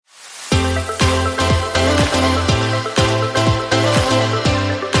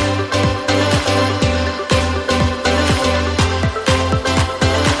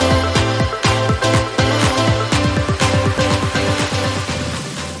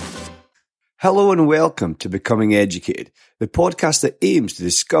Hello and welcome to Becoming Educated, the podcast that aims to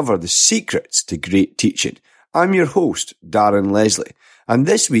discover the secrets to great teaching. I'm your host, Darren Leslie, and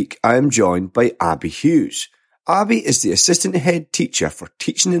this week I am joined by Abby Hughes. Abby is the Assistant Head Teacher for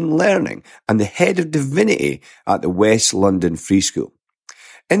Teaching and Learning and the Head of Divinity at the West London Free School.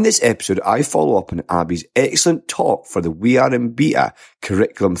 In this episode, I follow up on Abby's excellent talk for the We Are in Beta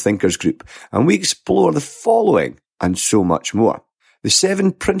Curriculum Thinkers Group, and we explore the following and so much more. The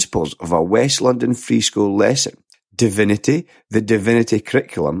 7 principles of our West London Free School lesson, Divinity, the Divinity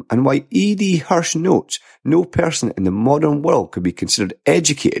Curriculum, and why E.D. Hirsch notes no person in the modern world could be considered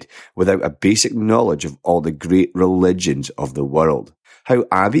educated without a basic knowledge of all the great religions of the world. How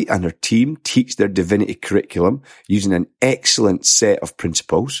Abby and her team teach their Divinity Curriculum using an excellent set of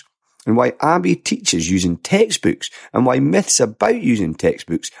principles, and why Abby teaches using textbooks, and why myths about using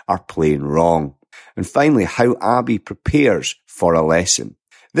textbooks are plain wrong. And finally, how Abby prepares for a lesson.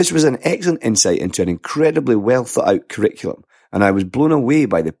 This was an excellent insight into an incredibly well thought out curriculum, and I was blown away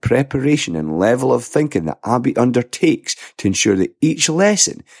by the preparation and level of thinking that Abby undertakes to ensure that each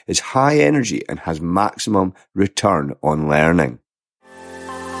lesson is high energy and has maximum return on learning.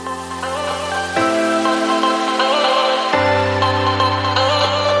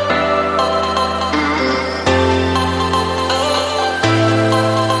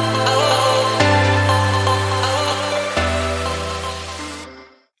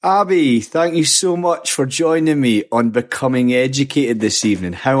 Abby, thank you so much for joining me on Becoming Educated this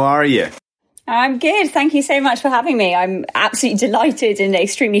evening. How are you? I'm good. Thank you so much for having me. I'm absolutely delighted and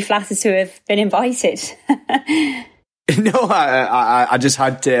extremely flattered to have been invited. No, I just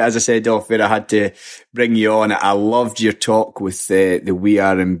had to, as I said off air, I had to bring you on. I loved your talk with the We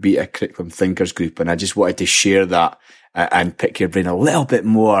Are in Beta Curriculum Thinkers Group, and I just wanted to share that and pick your brain a little bit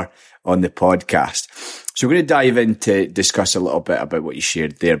more on the podcast. So we're going to dive in to discuss a little bit about what you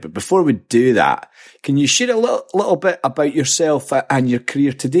shared there. But before we do that, can you share a little bit about yourself and your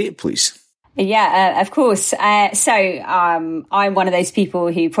career to date, please? Yeah, of course. I'm one of those people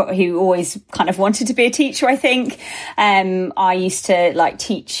who always kind of wanted to be a teacher, I think. I used to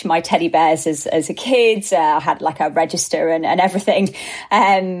teach my teddy bears as a kid. I had a register and everything.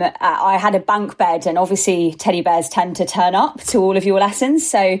 I had a bunk bed, and obviously teddy bears tend to turn up to all of your lessons.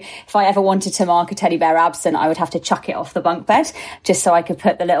 So if I ever wanted to mark a teddy bear absent, I would have to chuck it off the bunk bed just so I could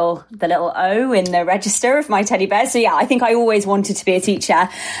put the little O in the register of my teddy bears. So yeah, I think I always wanted to be a teacher.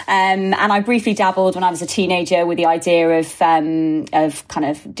 And I briefly dabbled when I was a teenager with the idea of kind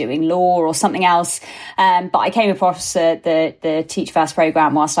of doing law or something else. But I came across the Teach First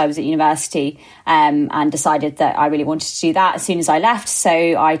programme whilst I was at university, and decided that I really wanted to do that as soon as I left. So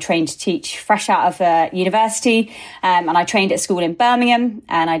I trained to teach fresh out of university, and I trained at school in Birmingham,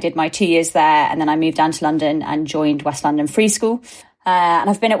 and I did my 2 years there. And then I moved down to London and joined West London Free School. And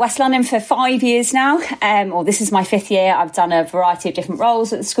I've been at West London for 5 years now, or this is my 5th year. I've done a variety of different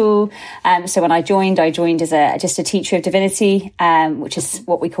roles at the school. So when I joined as just a teacher of divinity, which is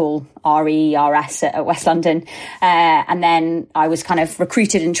what we call RE, RS at West London. And then I was kind of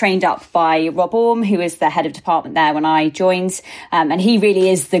recruited and trained up by Rob Orme, who is the head of department there when I joined. And he really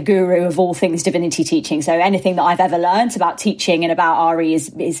is the guru of all things divinity teaching. So anything that I've ever learned about teaching and about RE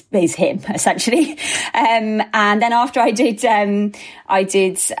is him, essentially. And then after I did a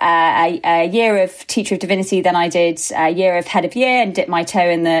year of teacher of divinity, then I did a year of head of year and dipped my toe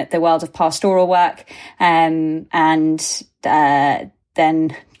in the world of pastoral work, and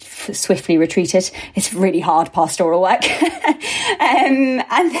then swiftly retreated. It's really hard pastoral work. And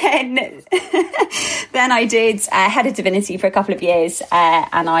then I did head of divinity for a couple of years,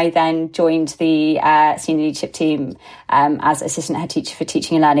 and I then joined the senior leadership team as assistant head teacher for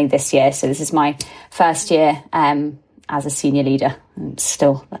teaching and learning this year. So this is my first year as a senior leader, and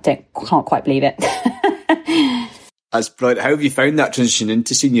still can't quite believe it. That's brilliant. How have you found that transition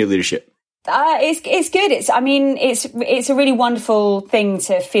into senior leadership? It's good. It's a really wonderful thing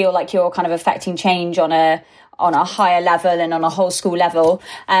to feel like you're kind of affecting change on a higher level and on a whole school level.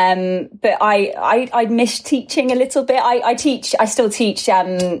 But I miss teaching a little bit. I still teach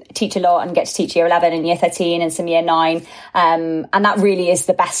a lot and get to teach year 11 and year 13 and some year 9. And that really is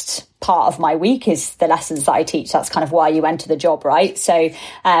the best part of my week, is the lessons that I teach. That's kind of why you enter the job, right? So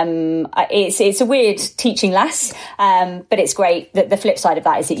it's a weird teaching less, but it's great. The flip side of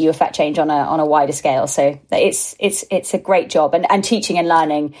that is that you affect change on a wider scale. So it's a great job, and teaching and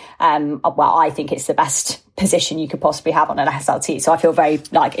learning. Well, I think it's the best position you could possibly have on an SLT. So I feel very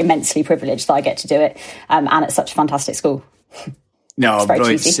immensely privileged that I get to do it, and at such a fantastic school. No,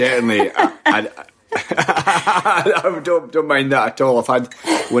 brilliant. Certainly. I don't mind that at all. I've had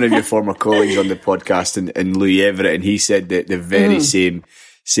one of your former colleagues on the podcast, and Louis Everett, and he said that the very same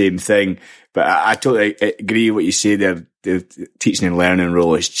same thing. But I totally agree with what you say there. The teaching and learning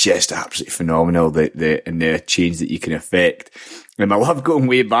role is just absolutely phenomenal. The change that you can affect. And I love going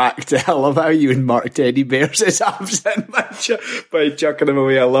way back I love how you and Mark teddy bears is absent by chucking them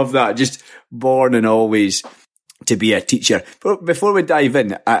away. I love that. Just born and always to be a teacher. But before we dive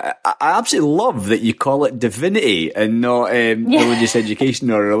in, I absolutely love that you call it divinity and not religious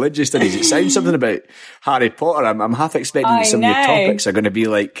education or religious studies. It sounds something about Harry Potter. I'm half expecting that some of your topics are going to be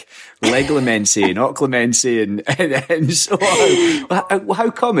like leglemency and occlumency and so on.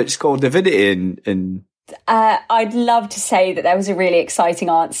 How come it's called divinity and I'd love to say that there was a really exciting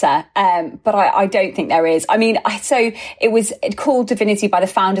answer, but I don't think there is. I mean, so it was called Divinity by the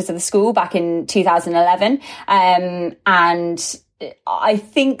founders of the school back in 2011, and I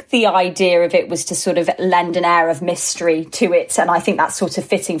think the idea of it was to sort of lend an air of mystery to it, and I think that's sort of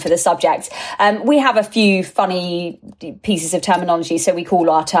fitting for the subject. We have a few funny pieces of terminology, so we call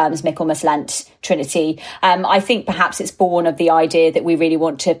our terms Michaelmas, Lent, Trinity. I think perhaps it's born of the idea that we really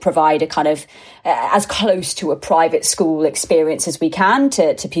want to provide a kind of as close to a private school experience as we can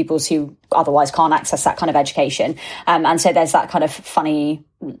to pupils who otherwise can't access that kind of education. And so there's that kind of funny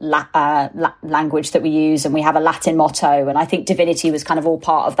language that we use, and we have a Latin motto, and I think divinity was kind of all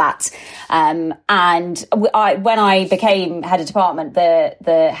part of that. And when I became head of department,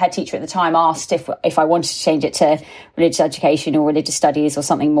 the head teacher at the time asked if I wanted to change it to religious education or religious studies or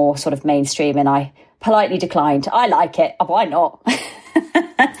something more sort of mainstream, and I politely declined. I like it. Why not?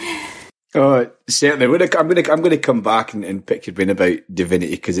 Oh, certainly. I'm going to come back and pick your brain about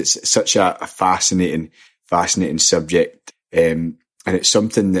divinity, because it's such a fascinating subject. And it's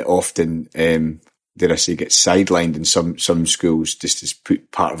something that often, dare I say, gets sidelined in some schools, just as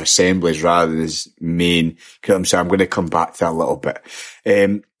put part of assemblies rather than as main curriculum. So I'm going to come back to that a little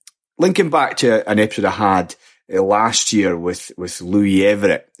bit. Linking back to an episode I had last year with Louis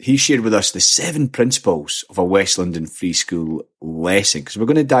Everett, he shared with us the 7 principles of a West London free school lesson, because we're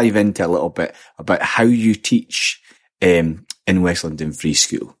going to dive into a little bit about how you teach in West London Free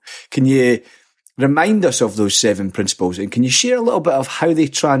School. Can you remind us of those 7 principles, and can you share a little bit of how they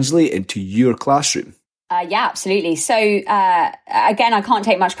translate into your classroom? Yeah, absolutely. So, again, I can't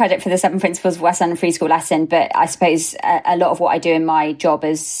take much credit for the 7 principles of West London Free School lesson, but I suppose a lot of what I do in my job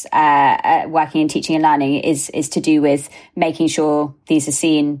as working in teaching and learning is to do with making sure these are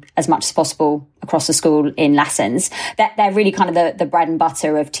seen as much as possible across the school in lessons. They're really kind of the bread and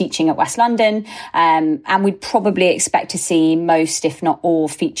butter of teaching at West London. And we'd probably expect to see most, if not all,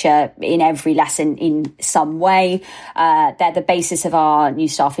 feature in every lesson in some way. They're the basis of our new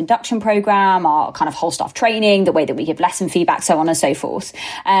staff induction programme, our kind of whole staff training, the way that we give lesson feedback, so on and so forth.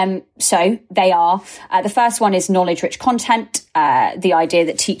 So they are, the first one is knowledge-rich content, the idea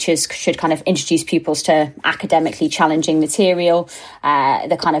that teachers should kind of introduce pupils to academically challenging material,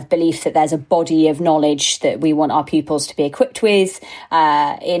 the kind of belief that there's a body of knowledge that we want our pupils to be equipped with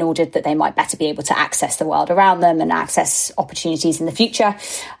in order that they might better be able to access the world around them and access opportunities in the future.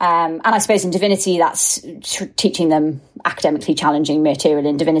 And I suppose in divinity, that's teaching them academically challenging material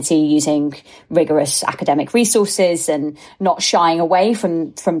in divinity using rigorous academic resources and not shying away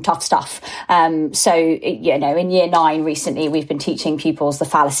from tough stuff. So, in year 9 recently, we've been teaching pupils the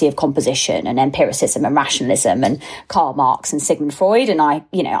fallacy of composition and empiricism and rationalism and Karl Marx and Sigmund Freud. And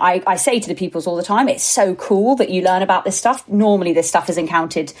I say to the pupils all the time, it's so cool that you learn about this stuff. Normally this stuff is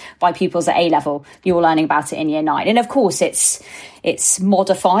encountered by pupils at A level. You're learning about it in year 9. And of course it's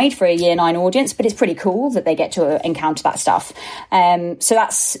modified for a year 9 audience, but it's pretty cool that they get to encounter that stuff. So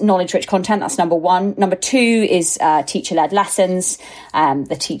that's knowledge-rich content. That's number 1. Number 2 is teacher-led lessons.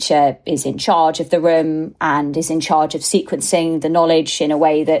 The teacher is in charge of the room and is in charge of sequencing the knowledge in a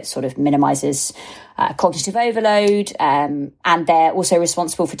way that sort of minimises cognitive overload. And they're also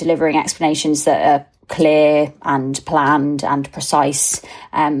responsible for delivering explanations that are clear and planned and precise,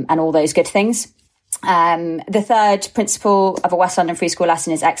 and all those good things. The third principle of a West London Free School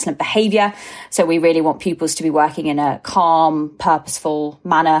lesson is excellent behaviour. So we really want pupils to be working in a calm, purposeful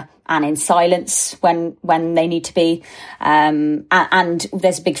manner and in silence when they need to be. And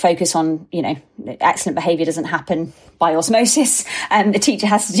there's a big focus on, excellent behaviour doesn't happen by osmosis. The teacher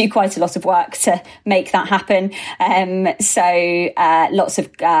has to do quite a lot of work to make that happen. So lots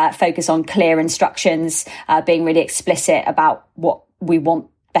of focus on clear instructions, being really explicit about what we want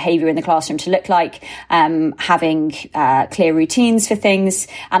behaviour in the classroom to look like, having clear routines for things,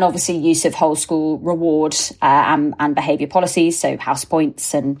 and obviously use of whole school reward and behaviour policies, so house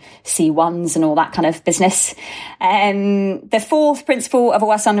points and C1s and all that kind of business. The fourth principle of a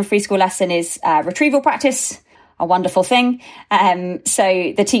West London Free School lesson is retrieval practice. a wonderful thing.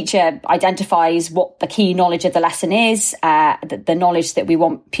 So the teacher identifies what the key knowledge of the lesson is, the knowledge that we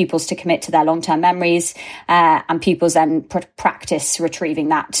want pupils to commit to their long-term memories, and pupils then practice retrieving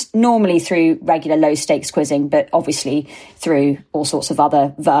that, normally through regular low-stakes quizzing, but obviously through all sorts of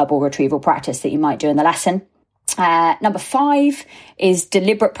other verbal retrieval practice that you might do in the lesson. Number 5 is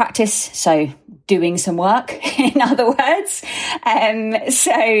deliberate practice, so doing some work, in other words.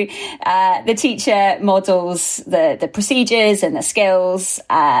 The teacher models the procedures and the skills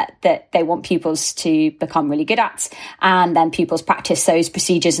that they want pupils to become really good at, and then pupils practice those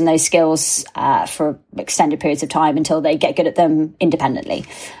procedures and those skills for extended periods of time until they get good at them independently.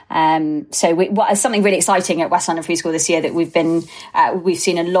 Something really exciting at West London Free School this year that we've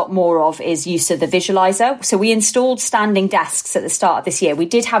seen a lot more of is use of the visualizer. So we installed standing desks at the start of this year. We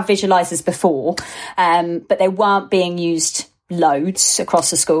did have visualizers before, but they weren't being used loads across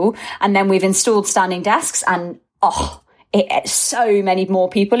the school. And then we've installed standing desks, and so many more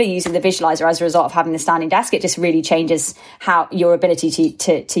people are using the visualizer as a result of having the standing desk. It just really changes how your ability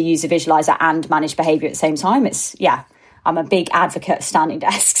to use a visualizer and manage behaviour at the same time. I'm a big advocate of standing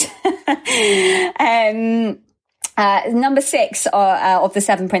desks. Number 6 of the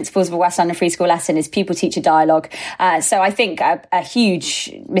 7 principles of a West London Free School lesson is pupil-teacher dialogue. So I think a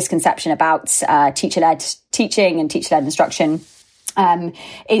huge misconception about teacher-led teaching and teacher-led instruction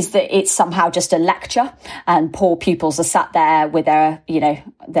is that it's somehow just a lecture and poor pupils are sat there with their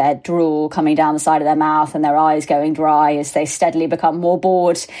drool coming down the side of their mouth and their eyes going dry as they steadily become more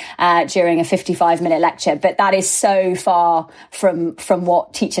bored during a 55-minute lecture. But that is so far from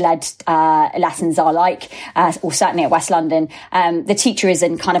what teacher-led lessons are like, or certainly at West London. The teacher is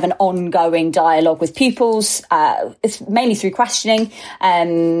in kind of an ongoing dialogue with pupils, it's mainly through questioning,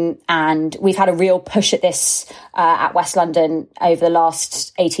 and we've had a real push at this at West London over the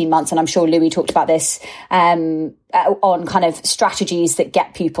last 18 months, and I'm sure Louis talked about this, on kind of strategies that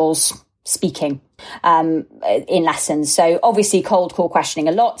get pupils speaking in lessons. So obviously cold call questioning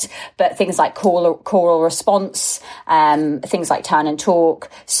a lot, but things like call or response, things like turn and talk,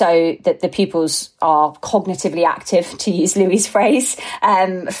 so that the pupils are cognitively active, to use Louis' phrase,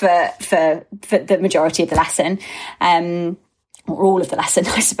 for the majority of the lesson. Or all of the lesson,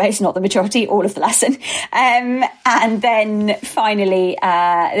 I suppose, not the majority, all of the lesson. And then finally,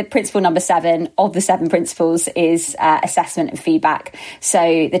 the principle number 7 of the 7 principles is assessment and feedback.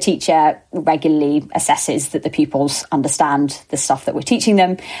 So the teacher regularly assesses that the pupils understand the stuff that we're teaching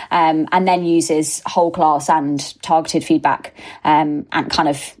them, and then uses whole class and targeted feedback, and kind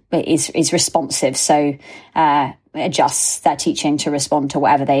of is responsive. So adjusts their teaching to respond to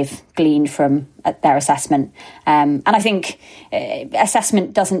whatever they've gleaned from their assessment. And I think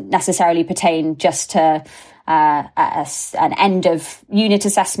assessment doesn't necessarily pertain just to an end of unit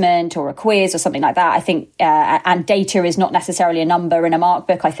assessment or a quiz or something like that. I think, and data is not necessarily a number in a mark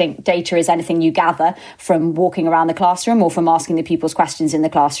book. I think data is anything you gather from walking around the classroom or from asking the pupils questions in the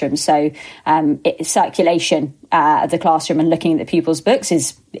classroom. So circulation of the classroom and looking at the pupils' books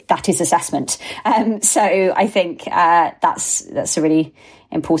is assessment. So I think that's a really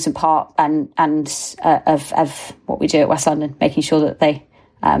important part and of what we do at West London, making sure that they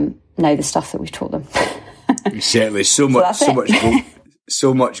know the stuff that we've taught them. Certainly, so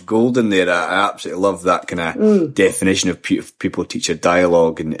much gold in there. I absolutely love that kind of definition of pupil-teacher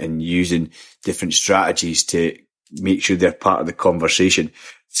dialogue and using different strategies to make sure they're part of the conversation.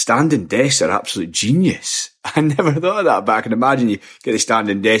 Standing desks are absolute genius. I never thought of that, but I can imagine you get the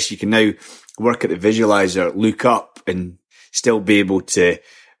standing desk, you can now work at the visualizer, look up and still be able to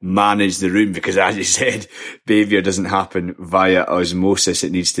manage the room, because as you said, behaviour doesn't happen via osmosis.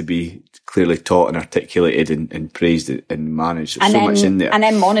 It needs to be clearly taught and articulated and praised and managed. There's so much in there. And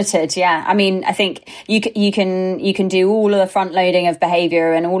then monitored, yeah. I mean, I think you can do all of the front loading of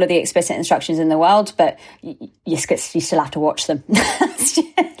behaviour and all of the explicit instructions in the world, but you still have to watch them.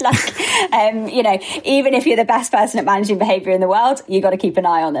 Even if you're the best person at managing behaviour in the world, you got to keep an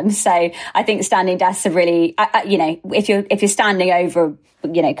eye on them. So I think standing desks are really, if you're standing over,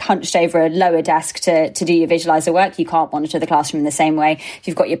 hunched over a lower desk to do your visualizer work, you can't monitor the classroom in the same way. If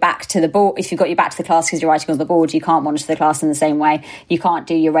you've got your back to the board, if you've got your back to the class because you're writing on the board, you can't monitor the class in the same way. You can't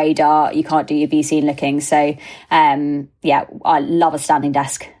do your radar, you can't do your BC and looking. So, I love a standing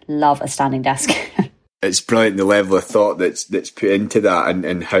desk. It's brilliant, the level of thought that's put into that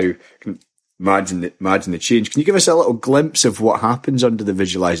and how imagine the change. Can you give us a little glimpse of what happens under the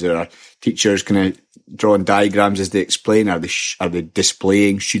visualizer? Are teachers kind of drawing diagrams as they explain? Are they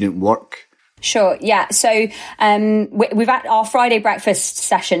displaying student work? Sure. Yeah. So we've at our Friday breakfast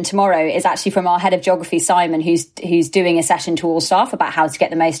session tomorrow is actually from our head of geography, Simon, who's doing a session to all staff about how to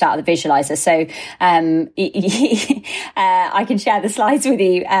get the most out of the visualizer. So I can share the slides with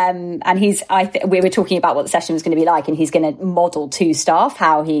you. And we were talking about what the session was going to be like, and he's going to model to staff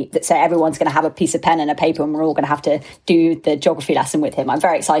so everyone's going to have a piece of pen and a paper, and we're all going to have to do the geography lesson with him. I'm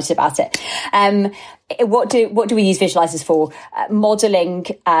very excited about it. What do we use visualizers for? Modeling.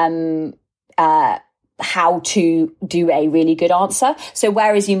 How to do a really good answer. So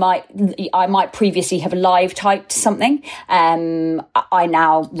whereas I might previously have live typed something, I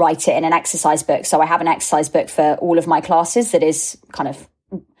now write it in an exercise book. So I have an exercise book for all of my classes that is kind of,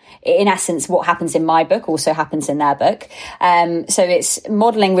 in essence, what happens in my book also happens in their book. So it's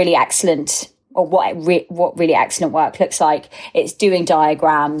modeling really excellent, or what really excellent work looks like. It's doing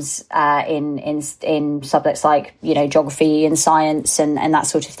diagrams in subjects like, geography and science and that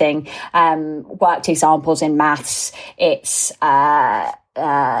sort of thing. Worked examples in maths. It's art.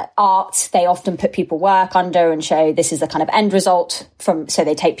 They often put pupil work under and show this is the kind of end result so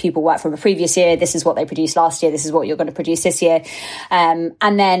they take pupil work from a previous year. This is what they produced last year. This is what you're going to produce this year. And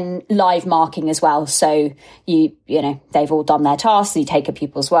then live marking as well. So they've all done their tasks. You take a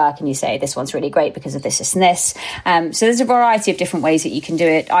pupil's work and you say, this one's really great because of this, this and this. So there's a variety of different ways that you can do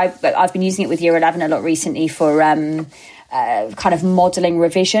it. I've been using it with Year 11 a lot recently for, kind of modelling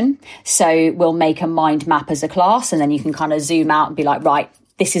revision. So we'll make a mind map as a class, and then you can kind of zoom out and be like, right,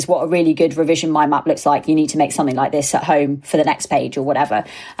 this is what a really good revision mind map looks like. You need to make something like this at home for the next page or whatever.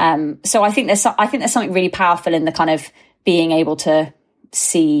 So I think there's something really powerful in the kind of being able to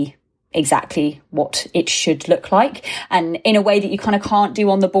see exactly what it should look like, and in a way that you kind of can't do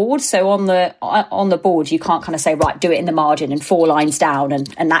on the board. So on the board, you can't kind of say, right, do it in the margin and 4 lines down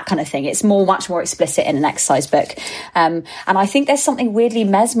and that kind of thing. It's much more explicit in an exercise book. And I think there's something weirdly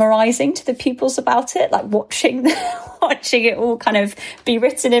mesmerizing to the pupils about it, like watching it all kind of be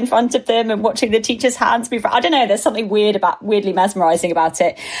written in front of them and watching the teacher's hands move. I don't know, there's something weirdly mesmerizing about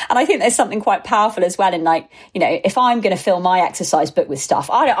it. And I think there's something quite powerful as well in, like, if I'm going to fill my exercise book with stuff,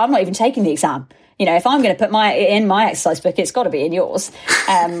 I'm not even taking the exam. If I'm going to put in my exercise book, it's got to be in yours.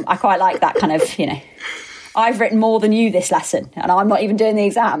 I quite like that kind of, I've written more than you this lesson and I'm not even doing the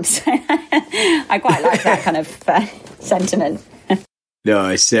exams. I quite like that kind of sentiment. No,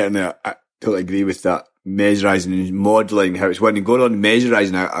 I totally agree with that. Measurising and modelling, how it's when you go on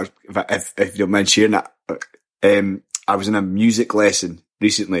measurising. If you don't mind sharing that, I was in a music lesson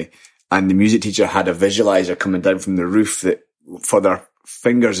recently, and the music teacher had a visualiser coming down from the roof that for their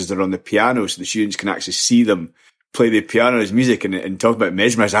fingers as they're on the piano, so the students can actually see them play the piano as music, and talk about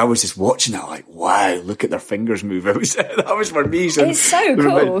mesmerising. I was just watching that, like, wow, look at their fingers move. That was for me. So it's so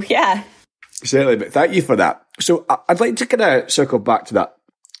cool, yeah. Certainly, but thank you for that. So I'd like to kind of circle back to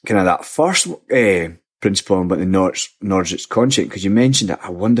that first principle about the Norwich conscience, because you mentioned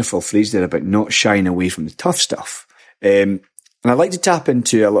a wonderful phrase there about not shying away from the tough stuff. And I'd like to tap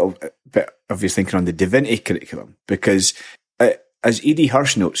into a little bit of your thinking on the divinity curriculum, because as E.D.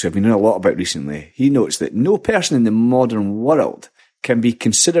 Hirsch notes, who I've been knowing a lot about recently, he notes that no person in the modern world can be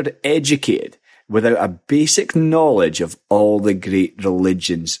considered educated without a basic knowledge of all the great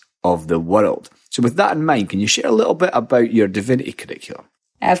religions of the world. So with that in mind, can you share a little bit about your divinity curriculum?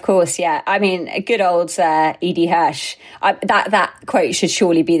 Of course, yeah. I mean, a good old E.D. Hirsch. That quote should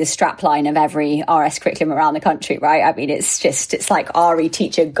surely be the strapline of every RS curriculum around the country, right? I mean, it's like RE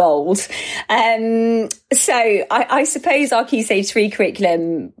teacher gold. So I suppose our Key Stage 3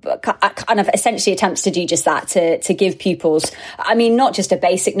 curriculum kind of essentially attempts to do just that, to give pupils, I mean, not just a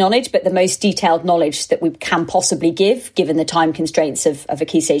basic knowledge, but the most detailed knowledge that we can possibly give, given the time constraints of a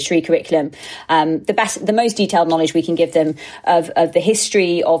Key Stage 3 curriculum. The most detailed knowledge we can give them of the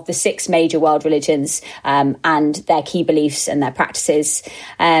history of the 6 major world religions, and their key beliefs and their practices.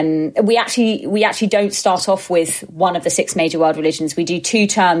 We actually don't start off with one of the 6 major world religions. We do 2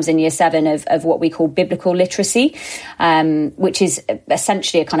 terms in Year 7 of what we call biblical literacy, which is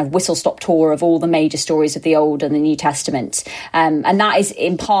essentially a kind of whistle-stop tour of all the major stories of the Old and the New Testament. And that is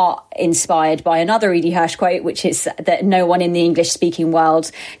in part inspired by another E.D. Hirsch quote, which is that no one in the English-speaking world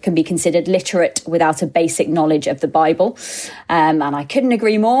can be considered literate without a basic knowledge of the Bible. And I couldn't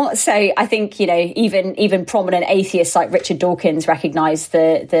agree more. So I think, even prominent atheists like Richard Dawkins recognise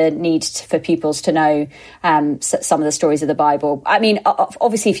the need for pupils to know some of the stories of the Bible. I mean,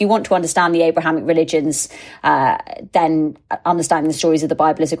 obviously, if you want to understand the Abrahamic religions, then understanding the stories of the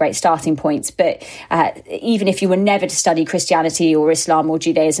Bible is a great starting point. But even if you were never to study Christianity or Islam or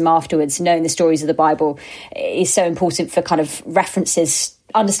Judaism afterwards, knowing the stories of the Bible is so important for kind of references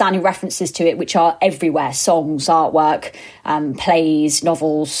understanding references to it, which are everywhere: songs, artwork, plays,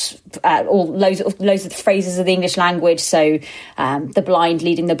 novels, loads of the phrases of the English language. So the blind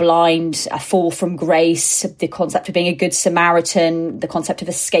leading the blind, a fall from grace, the concept of being a good Samaritan, the concept of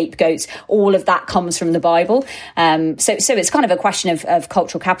a scapegoat, all of that comes from the Bible. So it's kind of a question of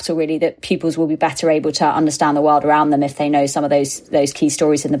cultural capital, really, that pupils will be better able to understand the world around them if they know some of those key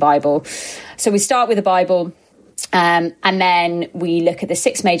stories in the Bible. So we start with the Bible. And then we look at the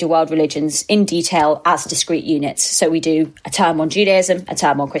 6 major world religions in detail as discrete units. So we do a term on Judaism, a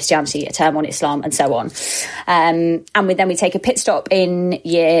term on Christianity, a term on Islam, and so on. And then we take a pit stop in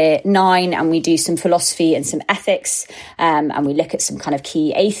year 9 and we do some philosophy and some ethics. And we look at some kind of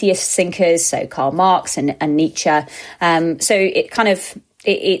key atheist thinkers, so Karl Marx and Nietzsche. So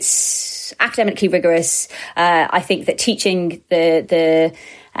it's academically rigorous. I think that teaching the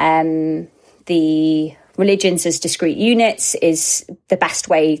religions as discrete units is the best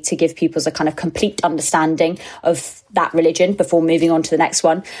way to give pupils a kind of complete understanding of that religion before moving on to the next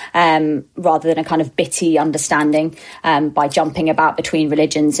one, rather than a kind of bitty understanding by jumping about between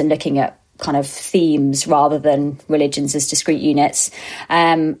religions and looking at kind of themes rather than religions as discrete units.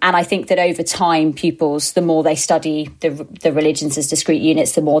 And I think that over time, pupils, the more they study the religions as discrete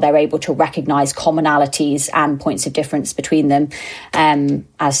units, the more they're able to recognise commonalities and points of difference between them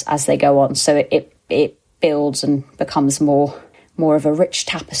as they go on. So it builds and becomes more of a rich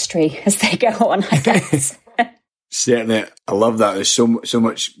tapestry as they go on, I guess. Certainly, I love that. There's so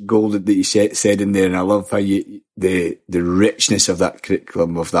much gold that you said in there, and I love how the richness of that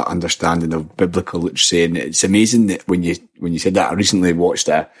curriculum, of that understanding of biblical literacy. And it's amazing that when you said that, I recently watched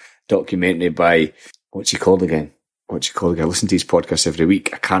a documentary by what's he called again? I listen to his podcast every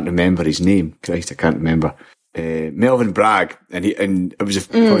week. I can't remember his name. Christ, I can't remember. Melvin Bragg, and it was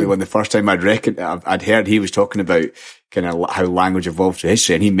probably one of the first time I'd heard he was talking about kind of how language evolved through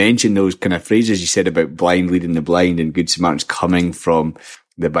history, and he mentioned those kind of phrases you said about blind leading the blind and good Samaritans coming from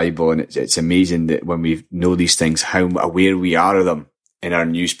the Bible. And it's amazing that when we know these things, how aware we are of them in our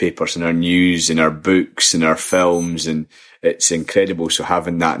newspapers, in our news, in our books, in our films, and it's incredible. So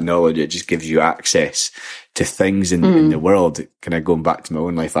having that knowledge, it just gives you access to things in the world. Kind of going back to my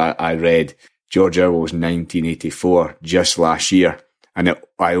own life, I read George Orwell's 1984 just last year, and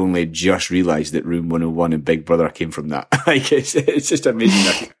I only just realised that Room 101 and Big Brother came from that. Like it's just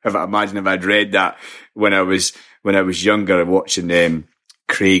amazing. If I imagine if I'd read that when I was younger, watching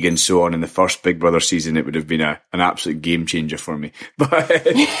Craig and so on in the first Big Brother season, it would have been an absolute game changer for me. But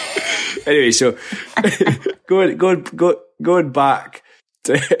anyway, so going back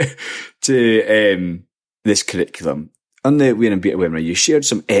to this curriculum. On the Wear and Beta webinar, you shared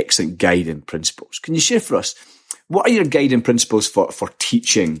some excellent guiding principles. Can you share for us, what are your guiding principles for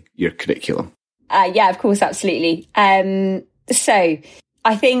teaching your curriculum? Yeah, of course, absolutely. So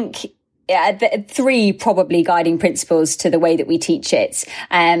I think the 3 probably guiding principles to the way that we teach it.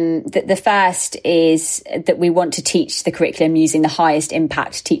 The first is that we want to teach the curriculum using the highest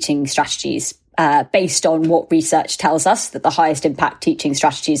impact teaching strategies. Based on what research tells us that the highest impact teaching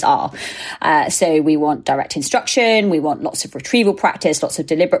strategies are. So we want direct instruction, we want lots of retrieval practice, lots of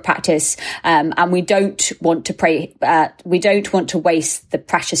deliberate practice, and we don't want to waste the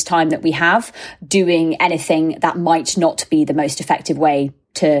precious time that we have doing anything that might not be the most effective way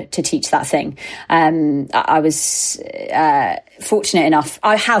to teach that thing. I was fortunate enough,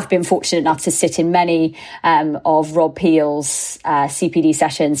 I have been fortunate enough to sit in many of Rob Peel's CPD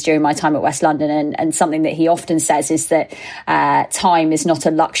sessions during my time at West London, and something that he often says is that time is not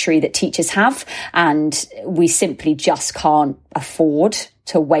a luxury that teachers have, and we simply just can't afford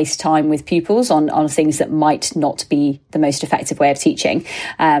to waste time with pupils on things that might not be the most effective way of teaching.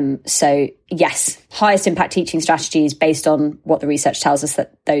 So yes, highest impact teaching strategies based on what the research tells us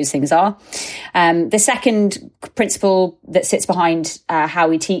that those things are. The second principle that sits behind how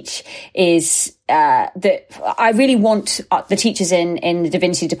we teach is that I really want the teachers in the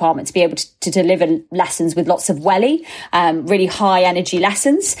divinity department to be able to deliver lessons with lots of welly, really high energy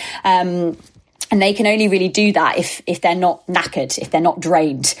lessons. And they can only really do that if they're not knackered, if they're not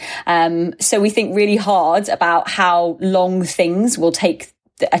drained. So we think really hard about how long things will take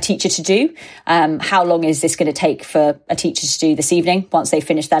a teacher to do. How long is this going to take for a teacher to do this evening once they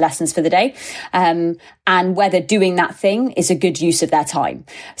finish their lessons for the day? And and whether doing that thing is a good use of their time.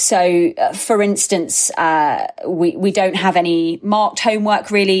 So, for instance, we don't have any marked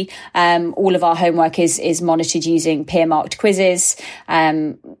homework really. All of our homework is monitored using peer marked quizzes.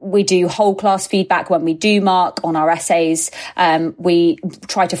 We do whole class feedback when we do mark on our essays. We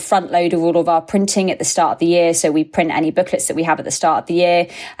try to front load all of our printing at the start of the year. So we print any booklets that we have at the start of the year,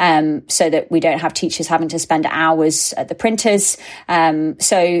 so that we don't have teachers having to spend hours at the printers.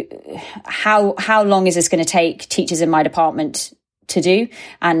 So how long is this going to take teachers in my department to do?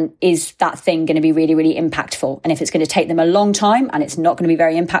 And is that thing going to be really, really impactful? And if it's going to take them a long time and it's not going to be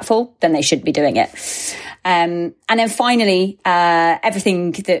very impactful, then they shouldn't be doing it. And then finally,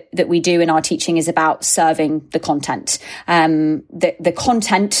 everything that we do in our teaching is about serving the content. The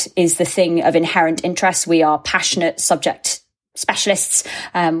content is the thing of inherent interest. We are passionate subject specialists.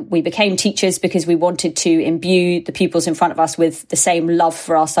 We became teachers because we wanted to imbue the pupils in front of us with the same love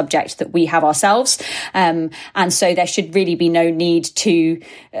for our subject that we have ourselves. And so there should really be no need to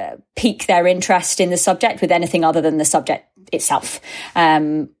pique their interest in the subject with anything other than the subject itself.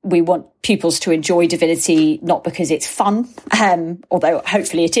 We want pupils to enjoy divinity, not because it's fun, although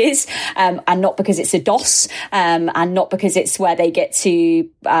hopefully it is, and not because it's a DOS, and not because it's where they get to,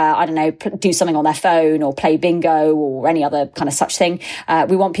 do something on their phone or play bingo or any other kind of such thing.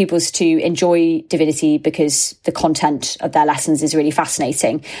 We want pupils to enjoy divinity because the content of their lessons is really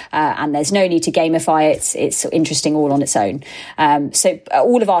fascinating, and there's no need to gamify it. It's interesting all on its own. So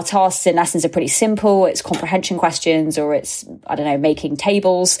all of our tasks in lessons are pretty simple. It's comprehension questions, or it's, making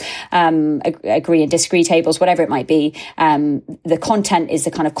tables, agree and disagree tables, whatever it might be. The content is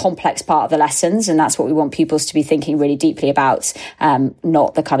the kind of complex part of the lessons, and that's what we want pupils to be thinking really deeply about,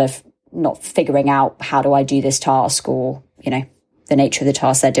 not figuring out how do I do this task, or, the nature of the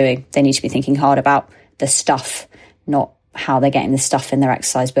task they're doing. They need to be thinking hard about the stuff, not how they're getting the stuff in their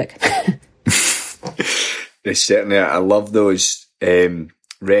exercise book. Certainly, I love those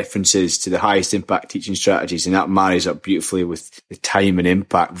references to the highest impact teaching strategies, and that marries up beautifully with the time and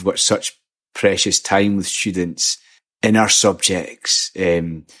impact. We've got such precious time with students in our subjects,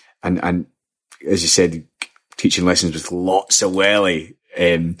 and as you said, teaching lessons with lots of welly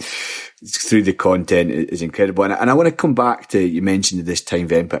through the content is incredible. And I want to come back to, you mentioned this time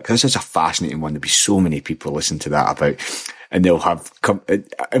of impact, because this is a fascinating one. There'll be so many people listen to that about, and they'll have come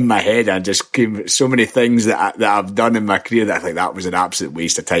in my head. I just came so many things that I've done in my career that I think that was an absolute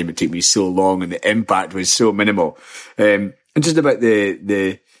waste of time. It took me so long, and the impact was so minimal. And just about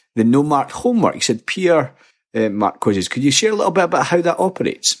the no marked homework, you said peer marked quizzes. Could you share a little bit about how that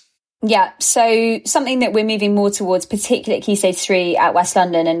operates? Yeah, so something that we're moving more towards, particularly at Key Stage 3 at West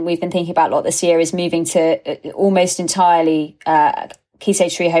London, and we've been thinking about a lot this year, is moving to almost entirely Key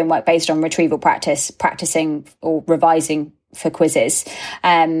Stage 3 homework based on retrieval practice, practicing or revising for quizzes.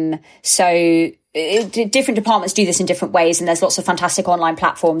 Different departments do this in different ways, and there's lots of fantastic online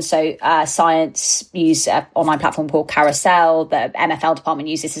platforms. So science use an online platform called Carousel. The MFL department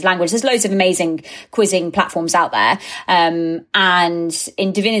uses this language. There's loads of amazing quizzing platforms out there. And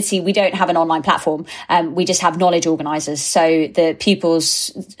in Divinity, we don't have an online platform. We just have knowledge organisers. So the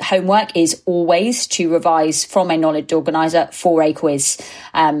pupils' homework is always to revise from a knowledge organiser for a quiz.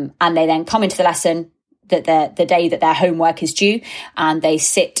 And they then come into the lesson the day that their homework is due, and they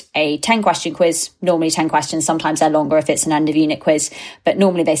sit a 10-question quiz, normally 10 questions. Sometimes they're longer if it's an end of unit quiz, but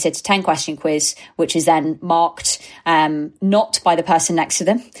normally they sit a 10-question quiz, which is then marked, not by the person next to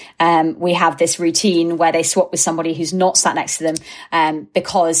them. We have this routine where they swap with somebody who's not sat next to them,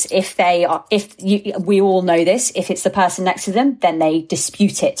 because we all know this, if it's the person next to them, then they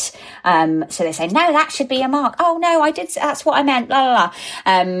dispute it. So they say, no, that should be a mark. Oh no, that's what I meant, blah, blah,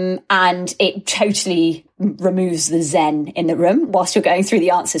 blah. And it totally removes the zen in the room whilst you're going through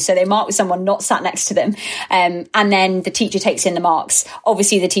the answers. So they mark with someone not sat next to them. And then the teacher takes in the marks.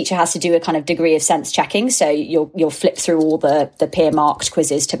 Obviously, the teacher has to do a kind of degree of sense checking. So you'll flip through all the peer marked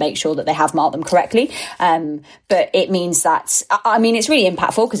quizzes to make sure that they have marked them correctly. But it means that, it's really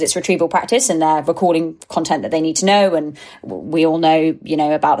impactful because it's retrieval practice and they're recalling content that they need to know. And we all know,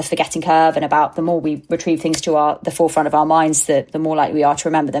 about the forgetting curve, and about the more we retrieve things to the forefront of our minds, the more likely we are to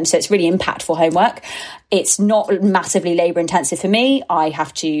remember them. So it's really impactful homework. It's not massively labour intensive for me. I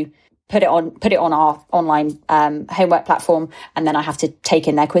have to put it on our online homework platform, and then I have to take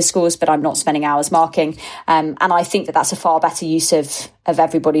in their quiz scores, but I'm not spending hours marking. And I think that that's a far better use of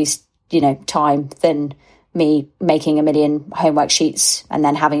everybody's time than me making a million homework sheets and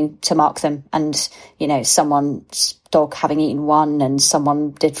then having to mark them, and someone's dog having eaten one and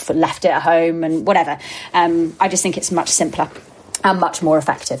someone left it at home and whatever. I just think it's much simpler and much more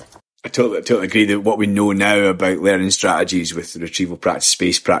effective. I totally agree that what we know now about learning strategies with the retrieval practice,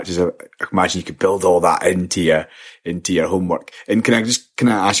 space practice, I imagine you could build all that into your homework. And can I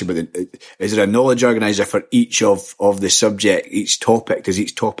ask you about is there a knowledge organizer for each of the subject, each topic? Does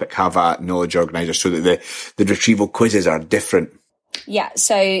each topic have a knowledge organizer so that the retrieval quizzes are different? Yeah,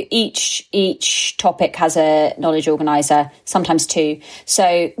 so each topic has a knowledge organizer, sometimes two.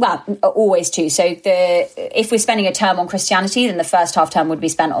 So, well, always two. So if we're spending a term on Christianity, then the first half term would be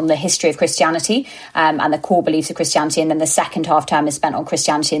spent on the history of Christianity and the core beliefs of Christianity. And then the second half term is spent on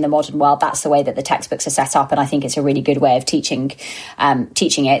Christianity in the modern world. That's the way that the textbooks are set up. And I think it's a really good way of teaching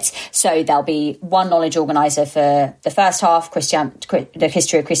it. So there'll be one knowledge organizer for the first half, the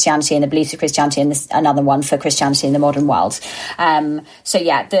history of Christianity and the beliefs of Christianity, and another one for Christianity in the modern world. So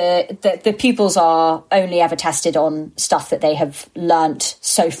yeah, the pupils are only ever tested on stuff that they have learnt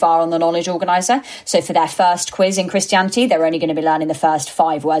so far on the knowledge organizer. So for their first quiz in Christianity, they're only going to be learning the first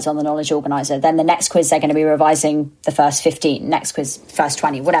 5 words on the knowledge organizer. Then the next quiz, they're going to be revising the first 15, next quiz, first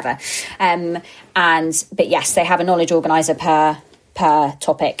 20, whatever. But yes, they have a knowledge organizer per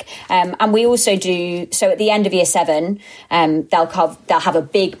topic. And we also do, so at the end of year 7, they'll have a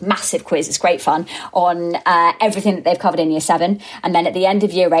big, massive quiz. It's great fun on everything that they've covered in year 7. And then at the end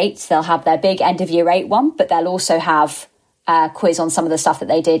of year 8, they'll have their big end of year 8 one, but they'll also have a quiz on some of the stuff that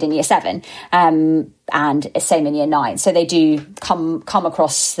they did in year 7. And same in year 9. So they do come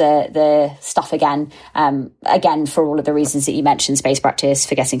across the stuff again for all of the reasons that you mentioned, space practice,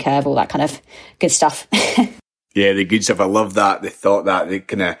 forgetting curve, all that kind of good stuff. Yeah, the good stuff. I love that. They thought that they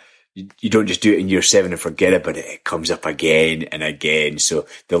kind of, you don't just do it in year 7 and forget about it. It comes up again and again. So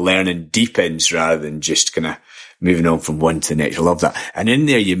the learning deepens rather than just kind of moving on from one to the next. I love that. And in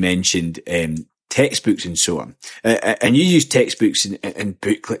there you mentioned textbooks and so on. And you use textbooks and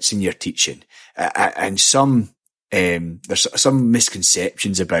booklets in your teaching. And there's some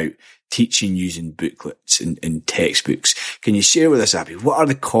misconceptions about teaching using booklets and textbooks. Can you share with us, Abby, what are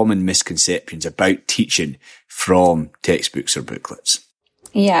the common misconceptions about teaching from textbooks or booklets?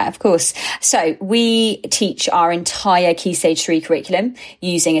 Yeah, of course. So we teach our entire Key Stage 3 curriculum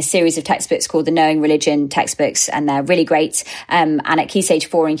using a series of textbooks called the Knowing Religion textbooks, and they're really great. And at Key Stage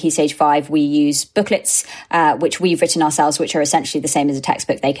 4 and Key Stage 5, we use booklets, which we've written ourselves, which are essentially the same as a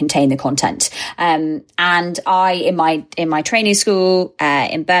textbook. They contain the content. And I, in my training school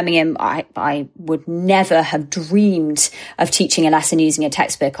in Birmingham, I would never have dreamed of teaching a lesson using a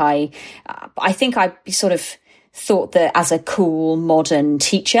textbook. I think I sort of thought that as a cool modern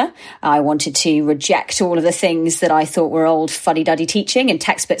teacher, I wanted to reject all of the things that I thought were old fuddy-duddy teaching, and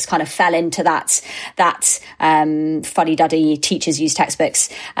textbooks kind of fell into that fuddy-duddy teachers use textbooks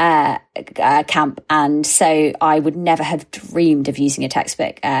camp. And so I would never have dreamed of using a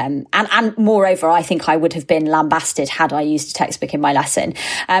textbook. And moreover, I think I would have been lambasted had I used a textbook in my lesson.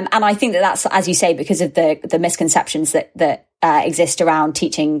 And I think that's, as you say, because of the misconceptions that exist around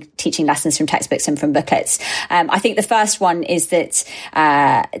teaching lessons from textbooks and from booklets. I think the first one is that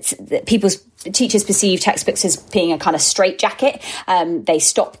teachers perceive textbooks as being a kind of straitjacket. They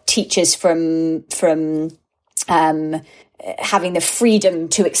stop teachers from having the freedom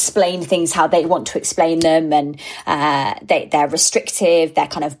to explain things how they want to explain them, and they're restrictive. They're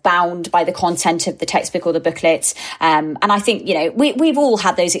kind of bound by the content of the textbook or the booklet. And I think, we've all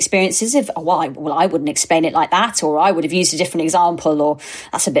had those experiences of, I wouldn't explain it like that, or I would have used a different example, or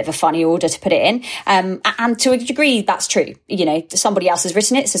that's a bit of a funny order to put it in. And to a degree, that's true. Somebody else has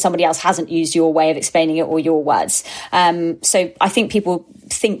written it, so somebody else hasn't used your way of explaining it or your words. So I think people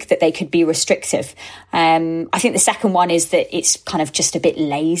think that they could be restrictive. I think the second one is that it's kind of just a bit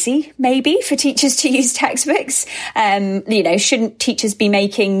lazy, maybe, for teachers to use textbooks. Shouldn't teachers be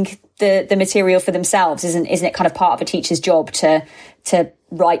making the material for themselves? Isn't it kind of part of a teacher's job to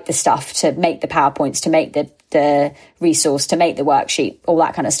write the stuff, to make the PowerPoints, to make the resource, to make the worksheet, all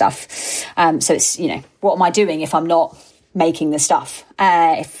that kind of stuff? So it's, what am I doing if I'm not making the stuff?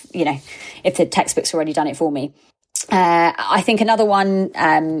 If the textbook's already done it for me. I think another one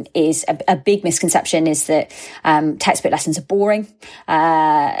is a big misconception is that textbook lessons are boring.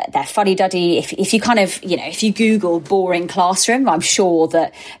 They're fuddy-duddy. If you kind of, if you Google boring classroom, I'm sure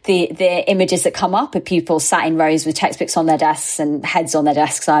that the images that come up are people sat in rows with textbooks on their desks and heads on their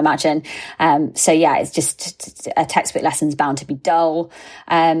desks, I imagine. So yeah, it's just a textbook lesson's bound to be dull.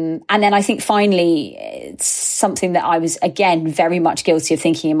 And then I think finally, it's something that I was, again, very much guilty of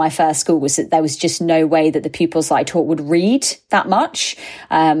thinking in my first school, was that there was just no way that the pupils that I taught would read that much.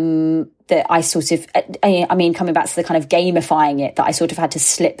 That I sort of, I mean, coming back to the kind of gamifying it, that I sort of had to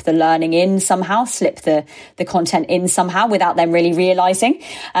slip the learning in somehow, slip the content in somehow without them really realising,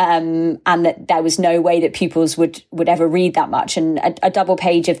 and that there was no way that pupils would ever read that much. And a double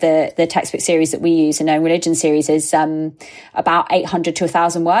page of the textbook series that we use, the Known Religion series, is about 800 to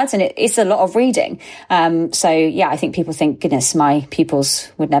 1,000 words, and it's a lot of reading. So yeah, I think people think, goodness, my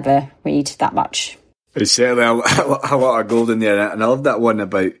pupils would never read that much. There's certainly a lot of gold in there, and I love that one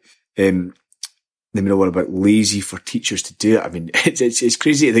about the middle one about lazy for teachers to do it. I mean, it's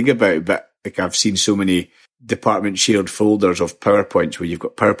crazy to think about, but like I've seen so many department shared folders of PowerPoints where you've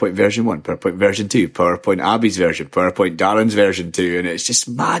got PowerPoint version 1, PowerPoint version 2, PowerPoint Abby's version, PowerPoint Darren's version 2, and it's just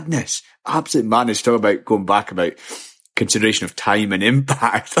madness, absolute madness. Talk about going back about consideration of time and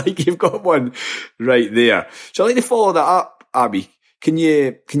impact. Like you've got one right there. So I'd like to follow that up, Abby. Can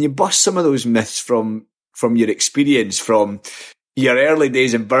you bust some of those myths from your experience from your early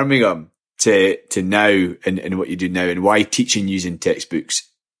days in Birmingham to now and what you do now, and why teaching using textbooks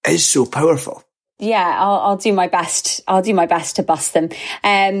is so powerful? Yeah, I'll do my best. I'll do my best to bust them.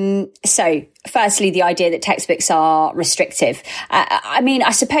 So firstly, the idea that textbooks are restrictive. I mean,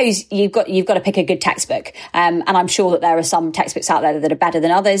 I suppose you've got to pick a good textbook. And I'm sure that there are some textbooks out there that are better than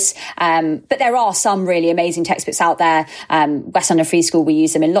others. But there are some really amazing textbooks out there. West London Free School, we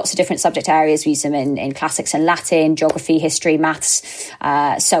use them in lots of different subject areas. We use them in classics and Latin, geography, history, maths,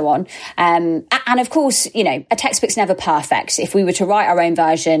 so on. And of course, you know, a textbook's never perfect. If we were to write our own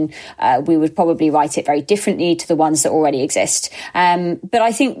version, we would probably write it very differently to the ones that already exist. But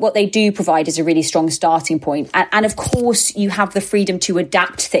I think what they do provide is a really strong starting point. And of course, you have the freedom to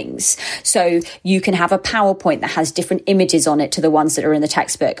adapt things. So you can have a PowerPoint that has different images on it to the ones that are in the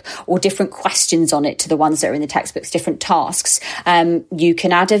textbook, or different questions on it to the ones that are in the textbooks, different tasks. You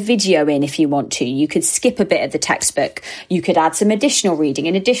can add a video in if you want to. You could skip a bit of the textbook. You could add some additional reading,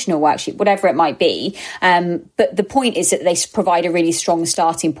 an additional worksheet, whatever it might be. But the point is that they provide a really strong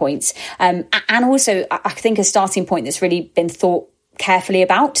starting point. And also, I think a starting point that's really been thought carefully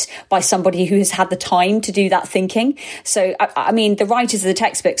about by somebody who has had the time to do that thinking. So, I mean, the writers of the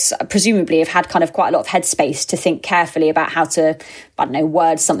textbooks presumably have had kind of quite a lot of headspace to think carefully about how to, I don't know,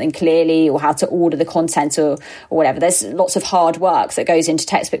 word something clearly, or how to order the content, or whatever. There's lots of hard work that goes into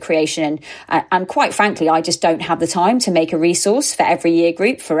textbook creation. And quite frankly, I just don't have the time to make a resource for every year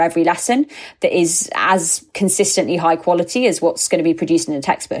group, for every lesson, that is as consistently high quality as what's going to be produced in a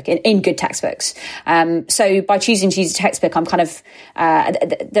textbook, in good textbooks. So by choosing to use a textbook, I'm kind of,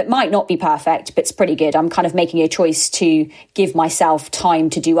 that might not be perfect, but it's pretty good. I'm kind of making a choice to give myself time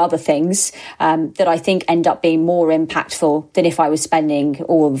to do other things that I think end up being more impactful than if I was spending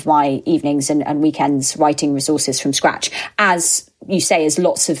all of my evenings and weekends writing resources from scratch, as you say, as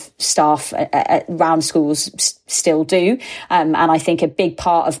lots of staff around schools still do. And I think a big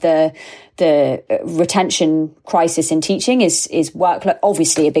part of the retention crisis in teaching is workload.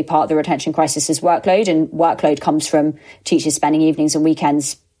 Obviously, a big part of the retention crisis is workload, and workload comes from teachers spending evenings and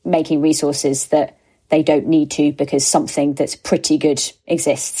weekends making resources that they don't need to, because something that's pretty good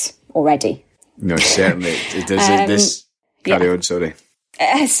exists already. No, certainly. This carry on, sorry.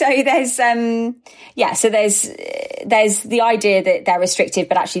 So there's the idea that they're restrictive,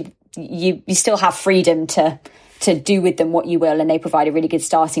 but actually you still have freedom to do with them what you will, and they provide a really good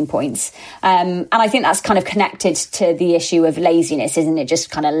starting points. And I think that's kind of connected to the issue of laziness, isn't it?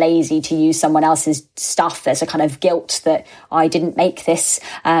 Just kind of lazy to use someone else's stuff. There's a kind of guilt that I didn't make this,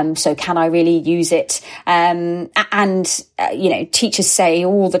 so can I really use it? You know, teachers say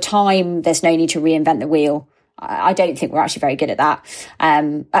all the time, there's no need to reinvent the wheel. I don't think we're actually very good at that,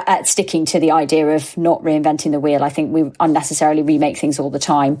 at sticking to the idea of not reinventing the wheel. I think we unnecessarily remake things all the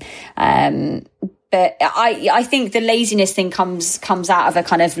time. But I think the laziness thing comes out of a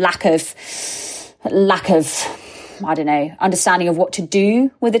kind of lack of, I don't know, understanding of what to do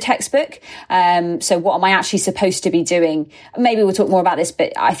with a textbook. So what am I actually supposed to be doing? Maybe we'll talk more about this,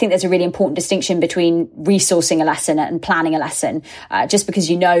 but I think there's a really important distinction between resourcing a lesson and planning a lesson. Just because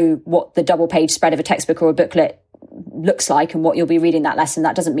you know what the double page spread of a textbook or a booklet looks like and what you'll be reading that lesson,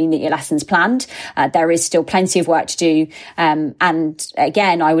 that doesn't mean that your lesson's planned. There is still plenty of work to do. And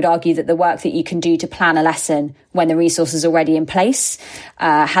again, I would argue that the work that you can do to plan a lesson when the resource is already in place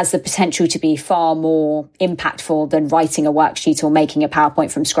has the potential to be far more impactful than writing a worksheet or making a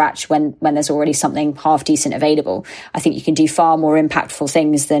PowerPoint from scratch when there's already something half decent available. I think you can do far more impactful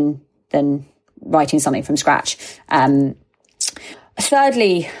things than writing something from scratch.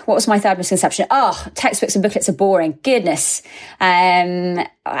 Thirdly, what was my third misconception? Textbooks and booklets are boring. Goodness.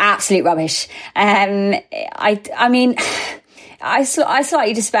 Absolute rubbish. I mean, I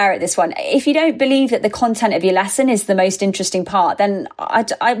slightly despair at this one. If you don't believe that the content of your lesson is the most interesting part, then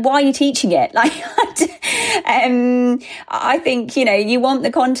why are you teaching it? Like, I think, you want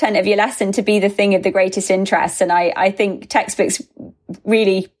the content of your lesson to be the thing of the greatest interest. And I think textbooks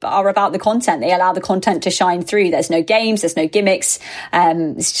really are about the content. They allow the content to shine through. There's no games, there's no gimmicks.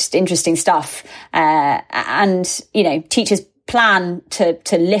 It's just interesting stuff. And teachers plan to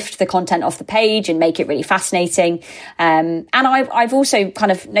lift the content off the page and make it really fascinating. And I've also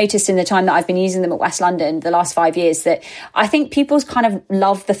kind of noticed in the time that I've been using them at West London, the last 5 years, that I think people kind of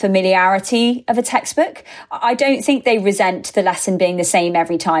love the familiarity of a textbook. I don't think they resent the lesson being the same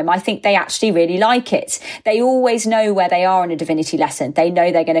every time. I think they actually really like it. They always know where they are in a divinity lesson. They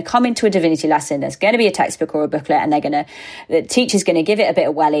know they're going to come into a divinity lesson. There's going to be a textbook or a booklet, and the teacher's going to give it a bit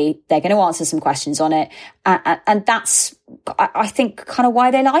of welly. They're going to answer some questions on it. And that's, I think, kind of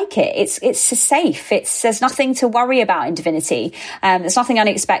why they like it. It's safe. There's nothing to worry about in divinity. There's nothing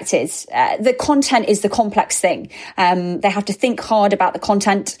unexpected. The content is the complex thing. They have to think hard about the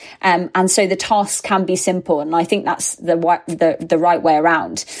content, and so the tasks can be simple. And I think that's the right way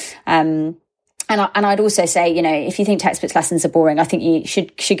around. And I'd also say, if you think textbooks lessons are boring, I think you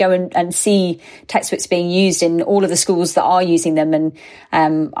should go and see textbooks being used in all of the schools that are using them.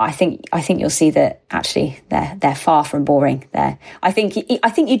 And I think you'll see that actually they're far from boring. I think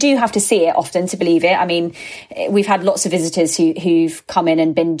you do have to see it often to believe it. I mean, we've had lots of visitors who've come in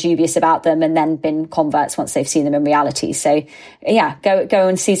and been dubious about them and then been converts once they've seen them in reality. So yeah, go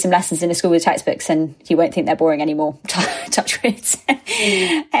and see some lessons in a school with textbooks, and you won't think they're boring anymore. Touch wood.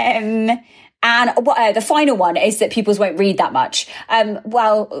 And the final one is that pupils won't read that much.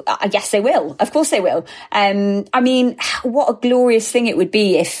 Well, I guess they will. Of course they will. I mean, what a glorious thing it would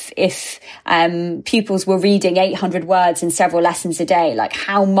be if pupils were reading 800 words in several lessons a day. Like,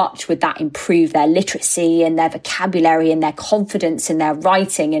 how much would that improve their literacy and their vocabulary and their confidence in their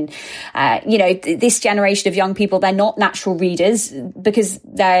writing? And, this generation of young people, they're not natural readers because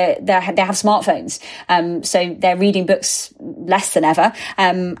they have smartphones. So they're reading books less than ever.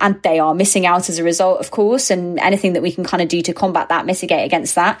 And they are missing out as a result, of course, and anything that we can kind of do to combat that, mitigate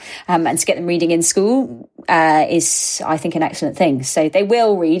against that, and to get them reading in school is, I think, an excellent thing. So they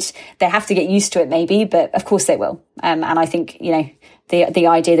will read. They have to get used to it maybe, but of course they will. And I think, the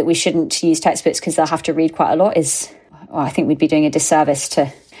idea that we shouldn't use textbooks because they'll have to read quite a lot is, I think we'd be doing a disservice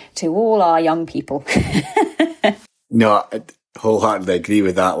to all our young people. No, I wholeheartedly agree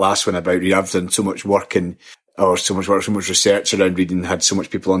with that last one about reading. I've done so much work so much research around reading, had so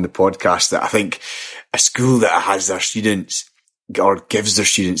much people on the podcast, that I think a school that has their students or gives their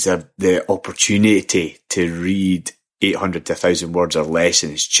students the opportunity to read 800 to 1,000 words or less,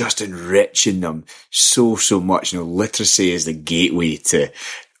 and it's just enriching them so much. Literacy is the gateway to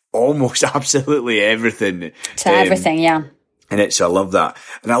almost absolutely everything. Everything, yeah. And I love that.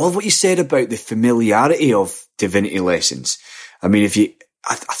 And I love what you said about the familiarity of divinity lessons. I mean, I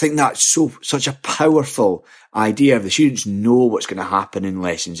think that's such a powerful idea. If the students know what's going to happen in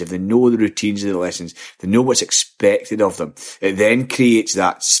lessons, if they know the routines of the lessons, they know what's expected of them, it then creates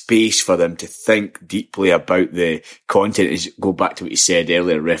that space for them to think deeply about the content. Go back to what you said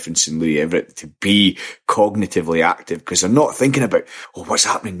earlier, referencing Louis Everett, to be cognitively active, because they're not thinking about, what's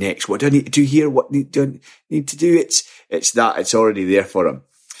happening next? What do I need to do here? What do I need to do? It's already there for them.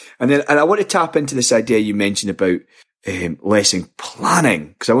 And I want to tap into this idea you mentioned about lesson planning,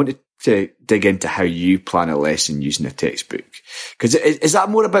 because I wanted to dig into how you plan a lesson using a textbook. Because is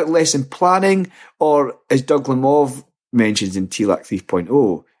that more about lesson planning, or, as Doug Lemov mentions in TLAC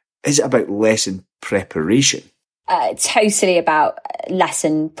 3.0, is it about lesson preparation? Totally about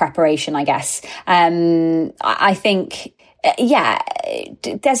lesson preparation, I guess. I think,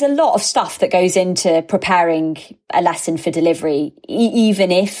 there's a lot of stuff that goes into preparing a lesson for delivery,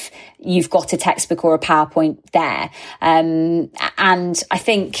 even if you've got a textbook or a PowerPoint there. And I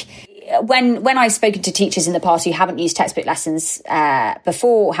think when I've spoken to teachers in the past who haven't used textbook lessons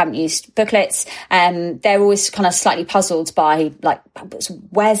before, or haven't used booklets, they're always kind of slightly puzzled by, like,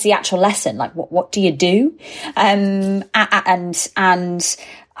 where's the actual lesson? Like, what do you do? And I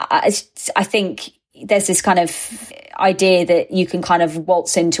think there's this kind of idea that you can kind of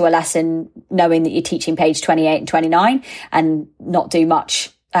waltz into a lesson knowing that you're teaching page 28 and 29 and not do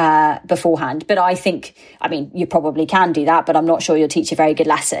much beforehand. But you probably can do that, but I'm not sure you'll teach a very good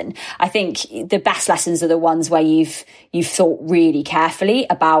lesson. I think the best lessons are the ones where you've thought really carefully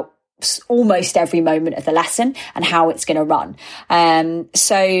about almost every moment of the lesson and how it's going to run.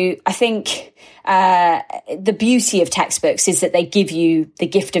 So I think the beauty of textbooks is that they give you the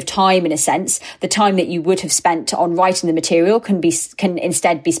gift of time, in a sense. The time that you would have spent on writing the material can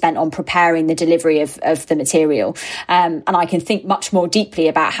instead be spent on preparing the delivery of the material. And I can think much more deeply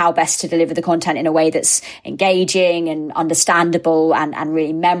about how best to deliver the content in a way that's engaging and understandable and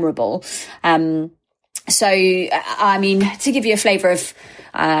really memorable. So, I mean, to give you a flavour of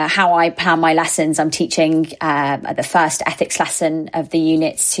how I plan my lessons, I'm teaching the first ethics lesson of the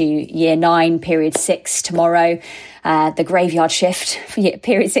units to Year 9, Period 6 tomorrow, the graveyard shift for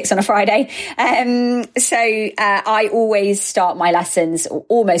Period 6 on a Friday. So I always start my lessons, or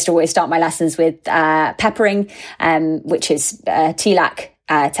almost always start my lessons with peppering, which is TLAC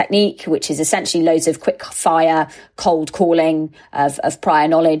technique, which is essentially loads of quick fire, cold calling of prior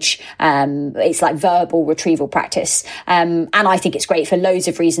knowledge. It's like verbal retrieval practice. And I think it's great for loads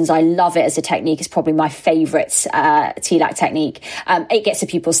of reasons. I love it as a technique. It's probably my favourite TLAC technique. It gets the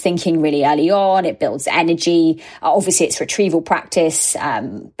pupils thinking really early on. It builds energy. Obviously, it's retrieval practice,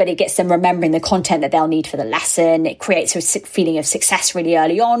 but it gets them remembering the content that they'll need for the lesson. It creates a feeling of success really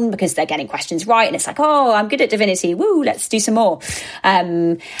early on because they're getting questions right. And it's like, oh, I'm good at divinity. Woo, let's do some more.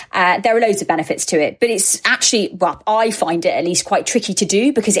 There are loads of benefits to it, but it's actually, well, I find it at least quite tricky to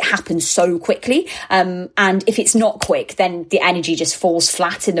do because it happens so quickly. And if it's not quick, then the energy just falls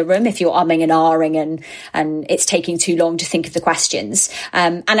flat in the room if you're umming and ahhing and it's taking too long to think of the questions.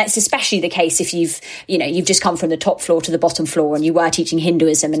 And it's especially the case if you've just come from the top floor to the bottom floor and you were teaching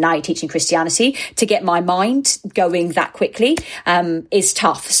Hinduism and now you're teaching Christianity. To get my mind going that quickly is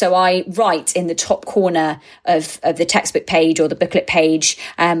tough. So I write in the top corner of the textbook page or the booklet page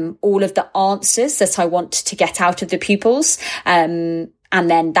all of the answers that I want to get out of the pupils. And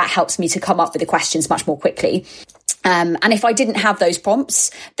then that helps me to come up with the questions much more quickly. And if I didn't have those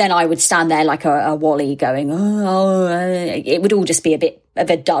prompts, then I would stand there like a Wally going, it would all just be a bit of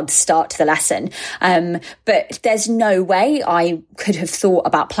a dud start to the lesson. But there's no way I could have thought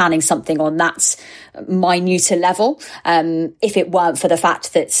about planning something on that minuter level if it weren't for the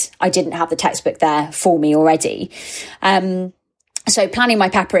fact that I didn't have the textbook there for me already. So planning my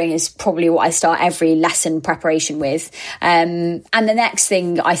peppering is probably what I start every lesson preparation with. And the next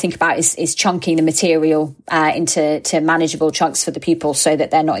thing I think about is chunking the material into manageable chunks for the pupils so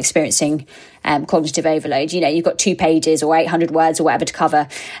that they're not experiencing cognitive overload. You've got 2 pages or 800 words or whatever to cover.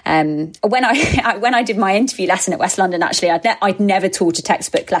 When I did my interview lesson at West London, actually, I'd never taught a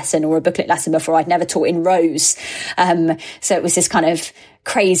textbook lesson or a booklet lesson before. I'd never taught in rows. So it was this kind of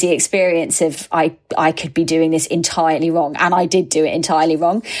crazy experience of I could be doing this entirely wrong, and I did do it entirely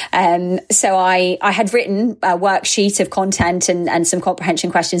wrong. So I had written a worksheet of content and some comprehension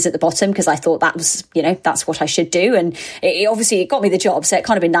questions at the bottom because I thought that was, that's what I should do, and it obviously got me the job, so it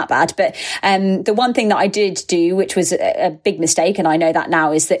can't have been that bad. But the one thing that I did do, which was a big mistake, and I know that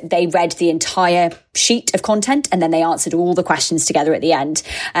now, is that they read the entire sheet of content and then they answered all the questions together at the end.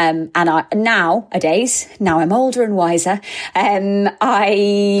 And nowadays, I'm older and wiser,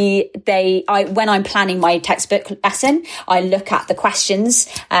 when I'm planning my textbook lesson, I look at the questions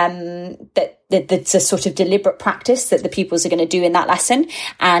that's a sort of deliberate practice that the pupils are going to do in that lesson.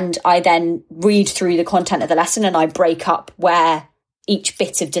 And I then read through the content of the lesson and I break up where each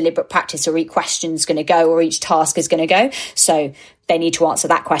bit of deliberate practice or each question is going to go or each task is going to go. So they need to answer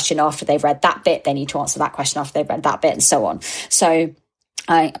that question after they've read that bit. They need to answer that question after they've read that bit, and so on. So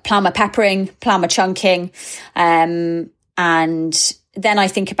I plan my peppering, plan my chunking, and then I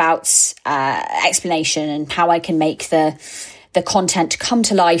think about explanation and how I can make the content come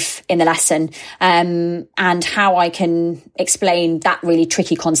to life in the lesson, and how I can explain that really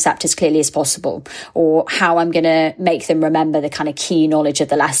tricky concept as clearly as possible, or how I'm going to make them remember the kind of key knowledge of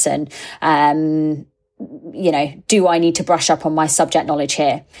the lesson. Do I need to brush up on my subject knowledge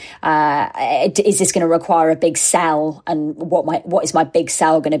here? Is this going to require a big sell? And what is my big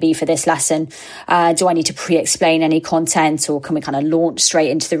sell going to be for this lesson? Do I need to pre-explain any content, or can we kind of launch straight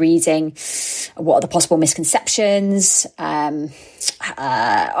into the reading? What are the possible misconceptions? Are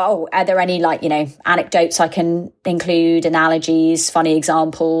there any anecdotes I can include, analogies, funny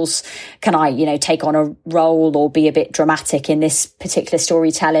examples? Can I, take on a role or be a bit dramatic in this particular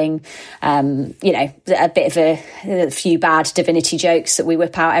storytelling? A bit of a few bad divinity jokes that we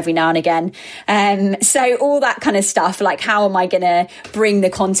whip out every now and again. So all that kind of stuff, like how am I going to bring the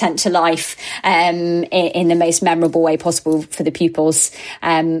content to life in the most memorable way possible for the pupils?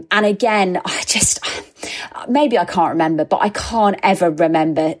 And again, maybe I can't remember, but I can't ever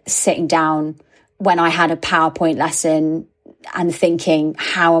remember sitting down when I had a PowerPoint lesson thinking,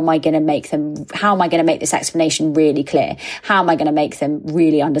 how am I going to make this explanation really clear? How am I going to make them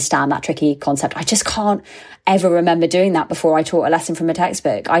really understand that tricky concept? I just can't ever remember doing that before I taught a lesson from a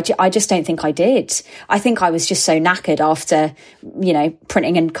textbook. I just don't think I did. I think I was just so knackered after,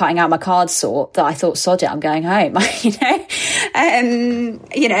 printing and cutting out my card sort that I thought, sod it, I'm going home,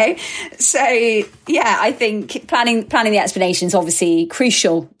 So yeah, I think planning the explanation is obviously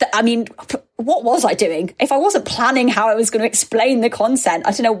crucial. I mean, what was I doing? If I wasn't planning how I was going to explain the content,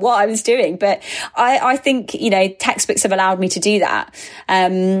 I don't know what I was doing, but I think, textbooks have allowed me to do that.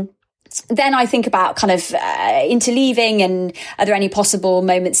 Then I think about kind of interleaving, and are there any possible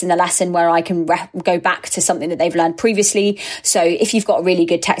moments in the lesson where I can go back to something that they've learned previously? So if you've got a really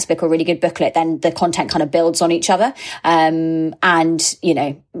good textbook or really good booklet, then the content kind of builds on each other. There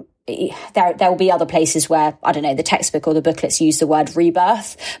will be other places where, I don't know, the textbook or the booklets use the word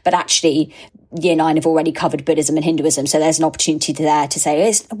rebirth, but actually Year 9 have already covered Buddhism and Hinduism. So there's an opportunity there to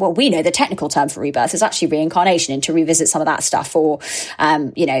say, we know the technical term for rebirth is actually reincarnation, and to revisit some of that stuff. Or,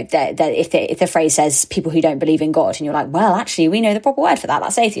 if the phrase says people who don't believe in God, and you're like, well, actually, we know the proper word for that.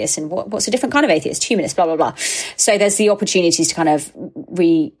 That's atheist. And what's a different kind of atheist? Humanist, blah, blah, blah. So there's the opportunities to kind of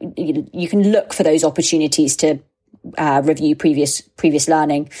you can look for those opportunities to review previous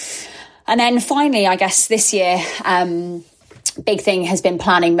learning. And then finally, I guess this year, big thing has been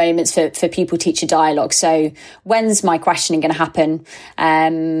planning moments for pupil-teacher dialogue. So when's my questioning going to happen?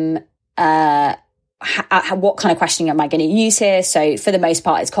 What kind of questioning am I going to use here? So for the most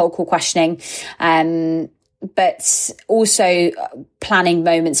part, it's cold call questioning. But also planning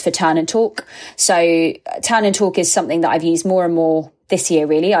moments for turn and talk. So turn and talk is something that I've used more and more this year,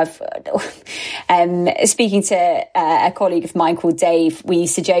 really. I've speaking to a colleague of mine called Dave, we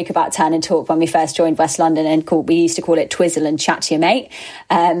used to joke about turn and talk when we first joined West London, and we used to call it twizzle and chat to your mate.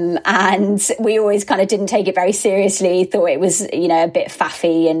 And we always kind of didn't take it very seriously, thought it was, a bit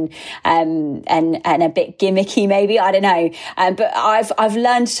faffy and a bit gimmicky, maybe, I don't know. But I've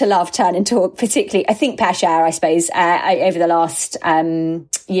learned to love turn and talk, particularly, I think per share, I suppose, over the last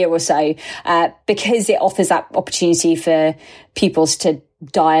year or so, because it offers that opportunity for pupils to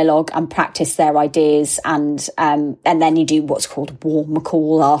dialogue and practice their ideas, and then you do what's called warm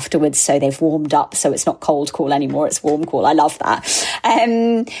call afterwards. So they've warmed up, so it's not cold call anymore, it's warm call. I love that.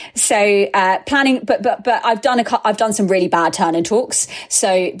 Planning, but I've done some really bad turn and talks.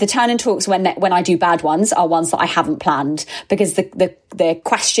 So the turn and talks when I do bad ones are ones that I haven't planned, because the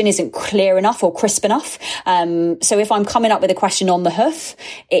question isn't clear enough or crisp enough. So if I'm coming up with a question on the hoof,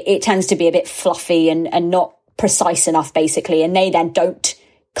 it tends to be a bit fluffy and not precise enough, basically, and they then don't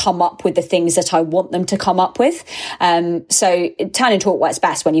come up with the things that I want them to come up with. So turn and talk works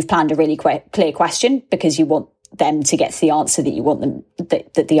best when you've planned a really clear question, because you want them to get to the answer that you want them,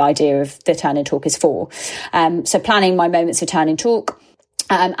 that the idea of the turn and talk is for. So planning my moments for turn and talk.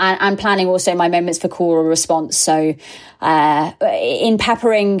 And planning also my moments for call or response. So in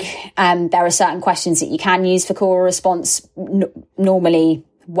peppering, there are certain questions that you can use for call or response, normally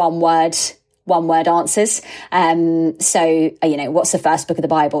one word answers. What's the first book of the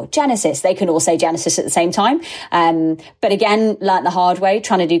Bible? Genesis. They can all say Genesis at the same time. But again, learnt the hard way,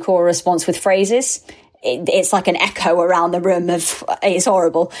 trying to do call or response with phrases. It's like an echo around the room of, it's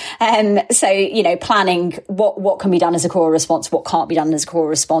horrible. Planning what can be done as a core response, what can't be done as a core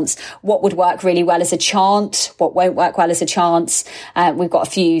response, what would work really well as a chant, what won't work well as a chant. We've got a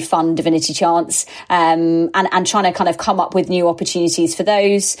few fun divinity chants, and trying to kind of come up with new opportunities for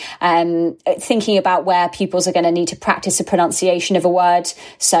those. Thinking about where pupils are going to need to practice the pronunciation of a word.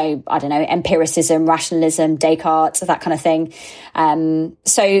 So, I don't know, empiricism, rationalism, Descartes, that kind of thing.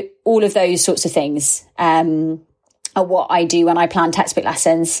 So all of those sorts of things are what I do when I plan textbook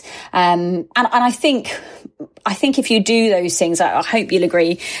lessons. And I think if you do those things, I hope you'll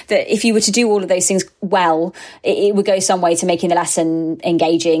agree that if you were to do all of those things well, it would go some way to making the lesson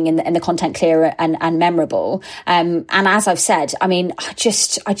engaging and the content clear and memorable. And as I've said, I mean, I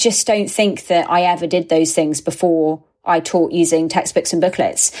just don't think that I ever did those things before I taught using textbooks and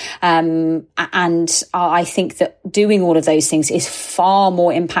booklets. And I think that doing all of those things is far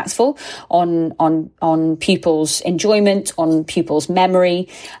more impactful on pupils' enjoyment, on pupils' memory,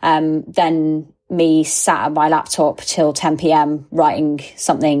 than me sat at my laptop till 10 p.m. writing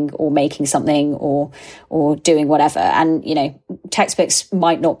something or making something or doing whatever. And, textbooks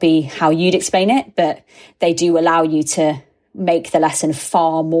might not be how you'd explain it, but they do allow you to make the lesson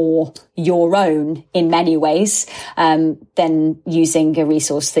far more your own in many ways, than using a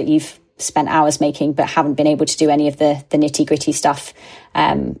resource that you've spent hours making, but haven't been able to do any of the nitty gritty stuff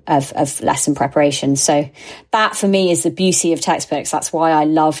of lesson preparation. So that for me is the beauty of textbooks. That's why I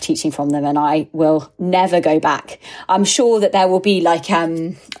love teaching from them, and I will never go back. I'm sure that there will be like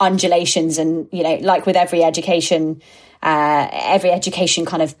undulations, and like with every education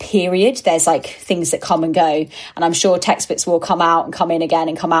kind of period, there's like things that come and go, and I'm sure textbooks will come out and come in again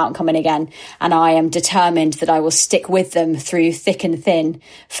and come out and come in again, and I am determined that I will stick with them through thick and thin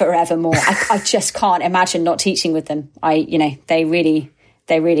forevermore. I just can't imagine not teaching with them.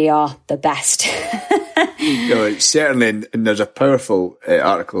 They really are the best. Certainly, and there's a powerful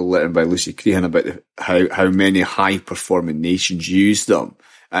article written by Lucy Crehan about how many high performing nations use them,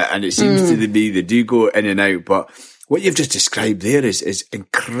 and it seems to be they do go in and out, but what you've just described there is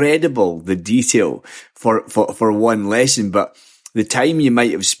incredible, the detail for one lesson, but the time you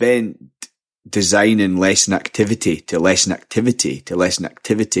might have spent designing lesson activity to lesson activity to lesson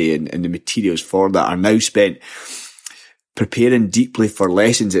activity and the materials for that are now spent preparing deeply for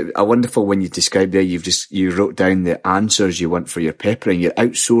lessons. I wonderful when you described there, you wrote down the answers you want for your peppering. You're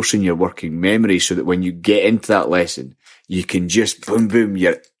outsourcing your working memory so that when you get into that lesson, you can just boom, boom.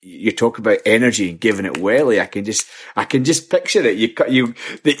 You talk about energy and giving it welly. I can just picture it. You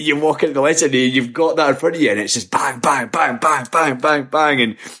walk into the lesson and you've got that in front of you, and it's just bang, bang, bang, bang, bang, bang, bang,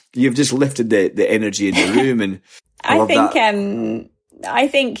 and you've just lifted the energy in the room. And I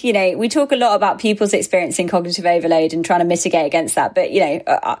think, we talk a lot about pupils experiencing cognitive overload and trying to mitigate against that. But,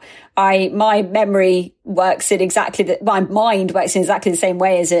 my memory works in my mind works in exactly the same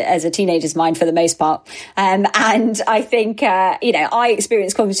way as a teenager's mind for the most part. And I think, I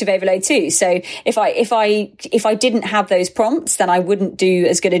experience cognitive overload too. So if I didn't have those prompts, then I wouldn't do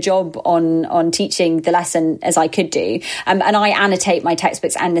as good a job on teaching the lesson as I could do. And I annotate my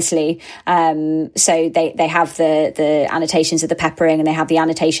textbooks endlessly. So they have the annotations of the peppering, and they have the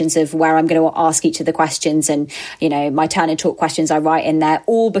annotations of where I'm going to ask each of the questions, and, my turn and talk questions I write in there,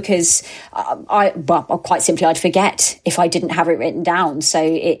 all because quite simply, I'd forget if I didn't have it written down. So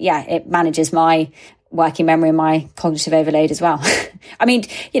it manages my working memory and my cognitive overload as well. I mean,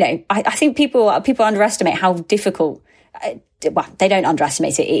 I think people underestimate how difficult. They don't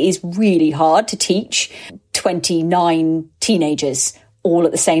underestimate it. It is really hard to teach 29 teenagers all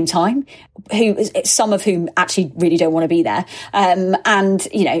at the same time, some of whom actually really don't want to be there.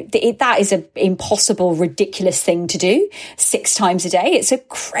 That is an impossible, ridiculous thing to do 6 times a day. It's a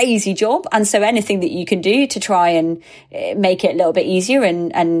crazy job. And so anything that you can do to try and make it a little bit easier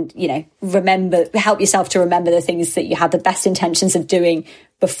and help yourself to remember the things that you had the best intentions of doing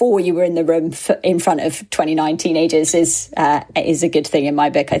before you were in the room in front of 29 teenagers is a good thing in my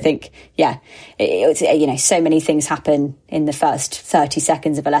book. I think, so many things happen in the first 30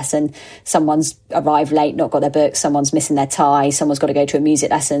 seconds of a lesson. Someone's arrived late, not got their book. Someone's missing their tie. Someone's got to go to a music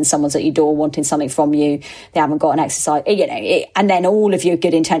lesson. Someone's at your door wanting something from you. They haven't got an exercise, and then all of your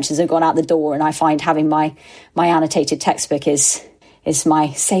good intentions have gone out the door. And I find having my annotated textbook is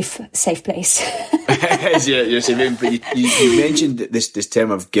my safe place. But you mentioned this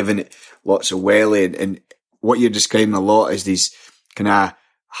term of giving it lots of welly, and what you're describing a lot is these kind of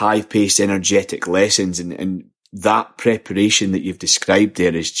high-paced, energetic lessons, and that preparation that you've described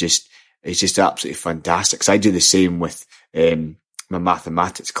there is just absolutely fantastic. 'Cause I do the same with my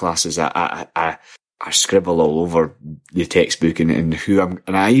mathematics classes. I scribble all over your textbook and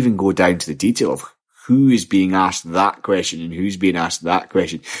I even go down to the detail of who is being asked that question and who's being asked that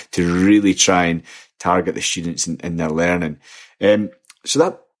question to really try and target the students in their learning.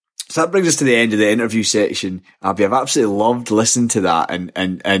 So that brings us to the end of the interview section. Abby, I've absolutely loved listening to that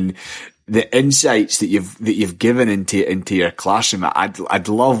and the insights that you've given into your classroom. I'd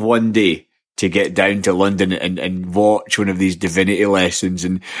love one day to get down to London and watch one of these divinity lessons,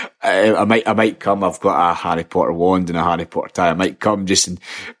 and I might come. I've got a Harry Potter wand and a Harry Potter tie. I might come just and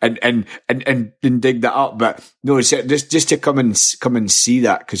dig that up. But no, it's just to come and see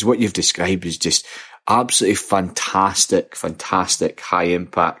that, because what you've described is just absolutely fantastic, high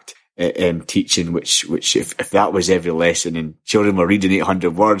impact teaching, which if that was every lesson and children were reading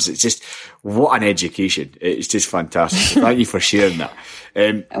 800 words, it's just, what an education. It's just fantastic. So thank you for sharing that.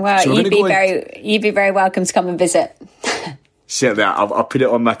 So you'd be very welcome to come and visit. Certainly, I'll put it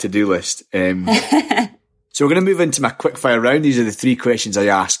on my to-do list. So we're going to move into my quickfire round. These are the 3 questions I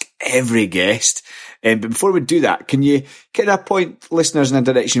ask every guest. But before we do that, can you kind of point listeners in a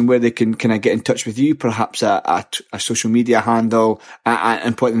direction where they can kind of get in touch with you, perhaps a social media handle,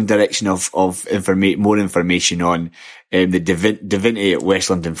 and point them in the direction of more information on the Divinity at West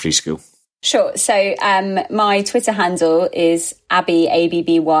London Free School? Sure. So my Twitter handle is Abby,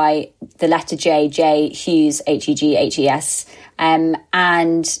 ABBY, the letter J, Hughes, HEGHES.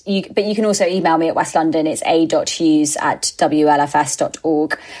 But you can also email me at West London. It's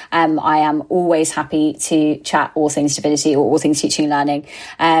a.hughes@wlfs.org. I am always happy to chat all things divinity or all things teaching and learning.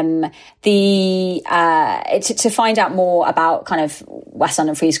 To find out more about kind of West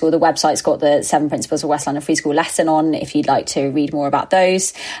London Free School, the website's got the 7 Principles of West London Free School lesson on, if you'd like to read more about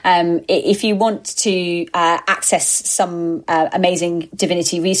those. If you want to access some amazing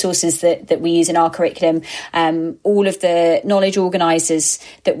divinity resources that we use in our curriculum, all of the knowledge organisers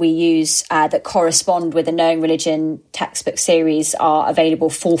that we use that correspond with the Knowing Religion textbook series are available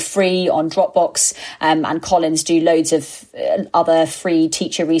for free on Dropbox, and Collins do loads of other free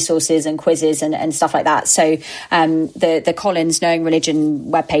teacher resources and quizzes and stuff like that. So the Collins Knowing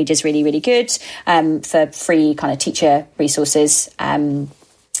Religion webpage is really, really good for free kind of teacher resources. I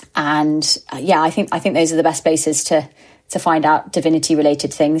think those are the best places to find out divinity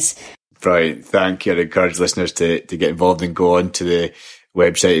related things. Right, thank you. I encourage listeners to get involved and go on to the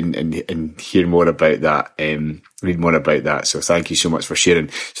website and hear more about that, read more about that. So thank you so much for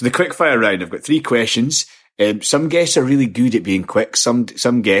sharing. So the quick fire round, I've got 3 questions. Some guests are really good at being quick. Some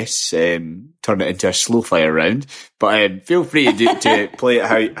guests turn it into a slow fire round. But feel free to play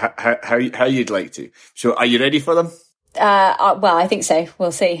it how you'd like to. So are you ready for them? Well, I think so.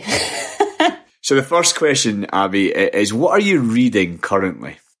 We'll see. So the first question, Abby, is what are you reading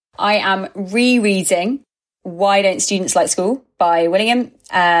currently? I am rereading Why Don't Students Like School by Willingham,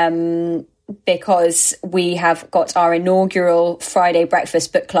 because we have got our inaugural Friday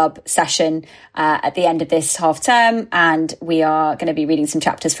breakfast book club session at the end of this half term, and we are going to be reading some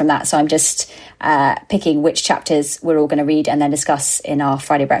chapters from that. So I'm just picking which chapters we're all going to read and then discuss in our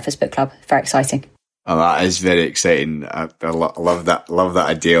Friday breakfast book club. Very exciting. Oh, that is very exciting. I love that. Love that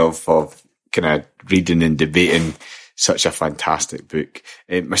idea of kind of reading and debating such a fantastic book.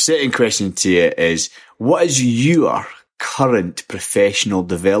 My second question to you is, what is your current professional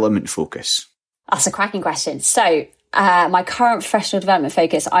development focus? That's a cracking question. So my current professional development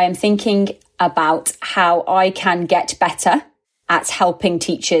focus, I am thinking about how I can get better at helping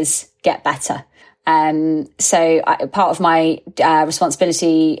teachers get better. So part of my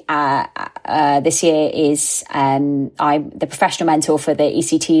responsibility this year is I'm the professional mentor for the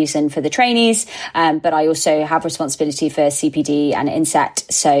ECTs and for the trainees, but I also have responsibility for CPD and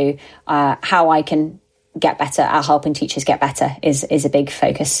INSET. So how I can get better at helping teachers get better is a big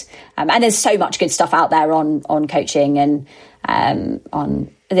focus. And there's so much good stuff out there on coaching and I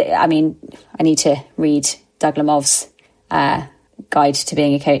need to read Doug Lemov's Guide to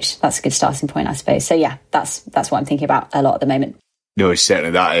Being a Coach. That's a good starting point, I suppose. So yeah, that's what I'm thinking about a lot at the moment. No, certainly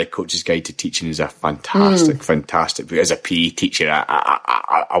that Coach's Guide to Teaching is a fantastic book. As a PE teacher,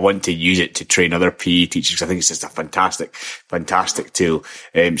 I want to use it to train other PE teachers because I think it's just a fantastic tool.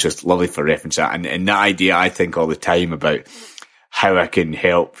 So it's lovely for reference that. And that idea, I think all the time about how I can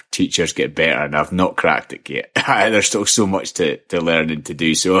help teachers get better, and I've not cracked it yet. There's still so much to learn and to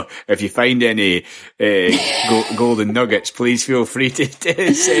do. So if you find any golden nuggets, please feel free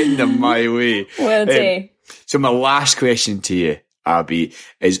to send them my way. Will do. So my last question to you, Abby,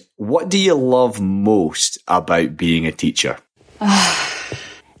 is what do you love most about being a teacher?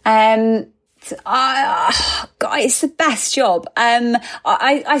 God, it's the best job.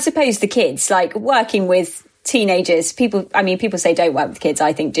 I suppose the kids, like working with teenagers, people say don't work with kids.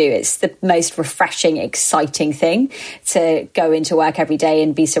 I think do. It's the most refreshing, exciting thing to go into work every day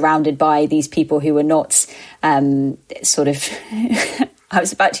and be surrounded by these people who are not sort of I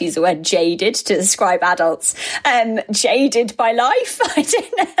was about to use the word jaded to describe adults. Jaded by life. I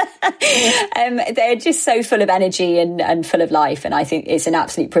don't know. They're just so full of energy and full of life, and I think it's an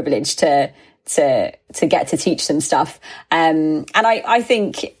absolute privilege to get to teach them stuff. And I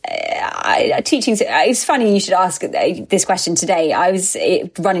think teaching, it's funny you should ask this question today. I was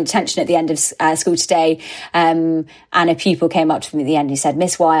running detention at the end of school today, and a pupil came up to me at the end and he said,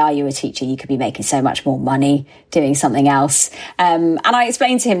 "Miss, why are you a teacher? You could be making so much more money doing something else." And I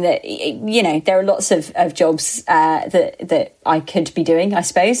explained to him that, you know, there are lots of jobs that I could be doing, I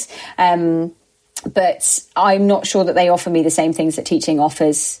suppose. But I'm not sure that they offer me the same things that teaching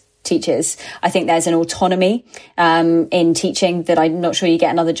offers teachers. I think there's an autonomy in teaching that I'm not sure you get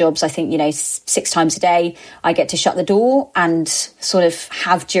in other jobs. I think, 6 times a day I get to shut the door and sort of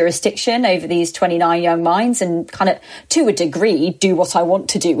have jurisdiction over these 29 young minds and kind of, to a degree, do what I want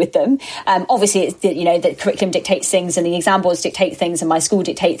to do with them. Obviously, it's the curriculum dictates things and the exam boards dictate things and my school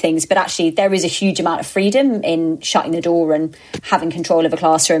dictate things, but actually there is a huge amount of freedom in shutting the door and having control of a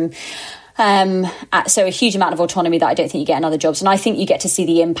classroom. So a huge amount of autonomy that I don't think you get in other jobs. And I think you get to see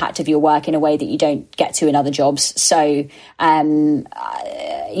the impact of your work in a way that you don't get to in other jobs. So, at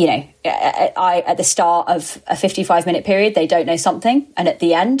the start of a 55-minute period, they don't know something. And at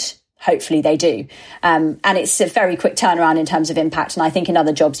the end, hopefully they do. And it's a very quick turnaround in terms of impact. And I think in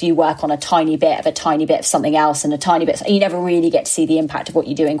other jobs, you work on a tiny bit of something else and a tiny bit. You never really get to see the impact of what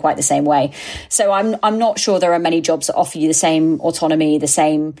you do in quite the same way. So I'm not sure there are many jobs that offer you the same autonomy, the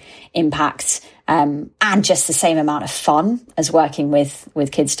same impact, and just the same amount of fun as working with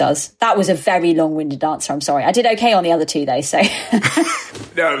kids does. That was a very long-winded answer. I'm sorry. I did okay on the other two though. So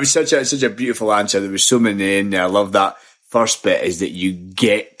no, it was such a beautiful answer. There was so many in there. I love that. First bit is that you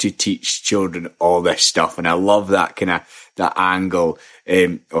get to teach children all this stuff, and I love that that angle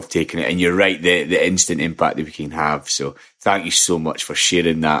of taking it. And you're right, the instant impact that we can have. So thank you so much for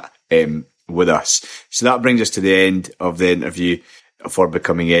sharing that with us. So that brings us to the end of the interview for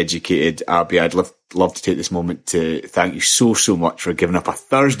Becoming Educated. Abby, I'd love to take this moment to thank you so much for giving up a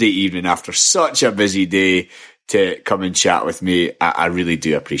Thursday evening after such a busy day to come and chat with me. I really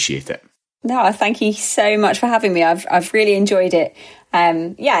do appreciate it. No, thank you so much for having me. I've really enjoyed it.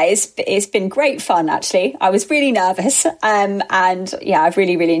 It's been great fun, actually. I was really nervous. I've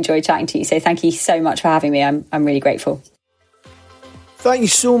really enjoyed chatting to you. So thank you so much for having me. I'm really grateful. Thank you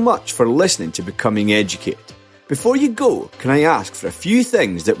so much for listening to Becoming Educated. Before you go, can I ask for a few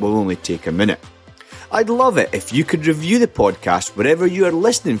things that will only take a minute? I'd love it if you could review the podcast wherever you are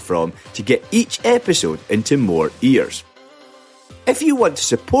listening from to get each episode into more ears. If you want to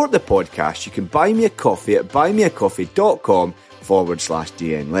support the podcast, you can buy me a coffee at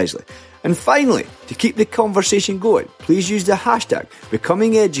buymeacoffee.com/DN Leslie. And finally, to keep the conversation going, please use the hashtag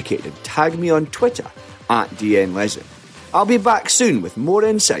BecomingEducated and tag me on Twitter @DN Leslie. I'll be back soon with more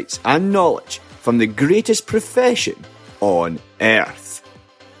insights and knowledge from the greatest profession on earth.